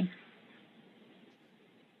PPE.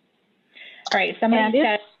 All right, somebody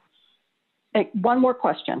said... One more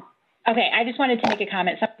question. Okay, I just wanted to make a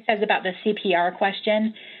comment. Somebody says about the CPR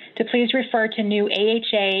question, to please refer to new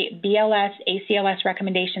AHA, BLS, ACLS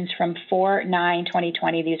recommendations from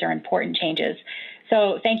 4/9/2020. These are important changes.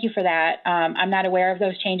 So thank you for that. I'm not aware of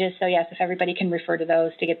those changes. So yes, if everybody can refer to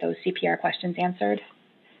those to get those CPR questions answered.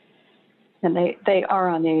 And they are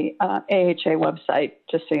on the AHA website,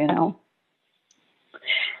 just so you know.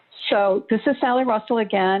 So this is Sally Russell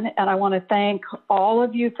again, and I want to thank all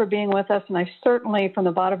of you for being with us. And I certainly, from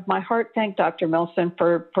the bottom of my heart, thank Dr. Milson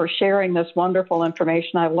for sharing this wonderful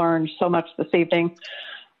information. I've learned so much this evening.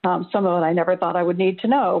 Some of it I never thought I would need to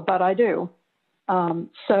know, but I do.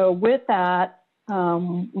 So with that,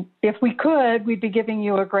 if we could, we'd be giving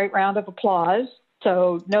you a great round of applause.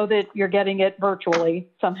 So know that you're getting it virtually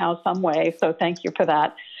somehow, some way. So thank you for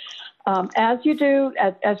that. As you do,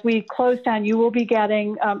 as we close down, you will be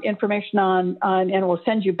getting information on, and we'll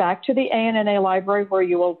send you back to the ANNA library where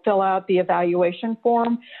you will fill out the evaluation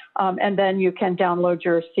form, and then you can download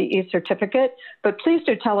your CE certificate. But please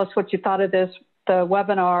do tell us what you thought of the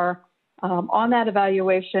webinar. On that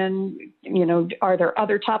evaluation, are there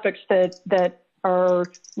other topics that are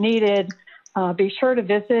needed? Be sure to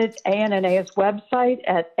visit ANNA's website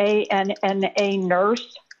at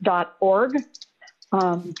annanurse.org.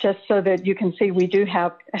 Just so that you can see we do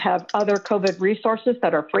have other COVID resources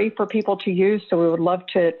that are free for people to use. So we would love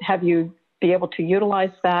to have you be able to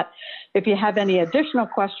utilize that. If you have any additional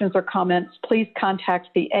questions or comments, please contact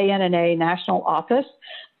the ANNA National Office.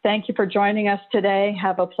 Thank you for joining us today.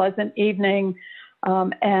 Have a pleasant evening.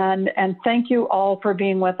 And thank you all for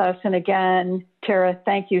being with us. And again, Tara,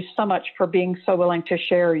 thank you so much for being so willing to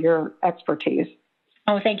share your expertise.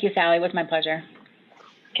 Oh, thank you, Sally. It was my pleasure.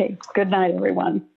 Okay, good night, everyone.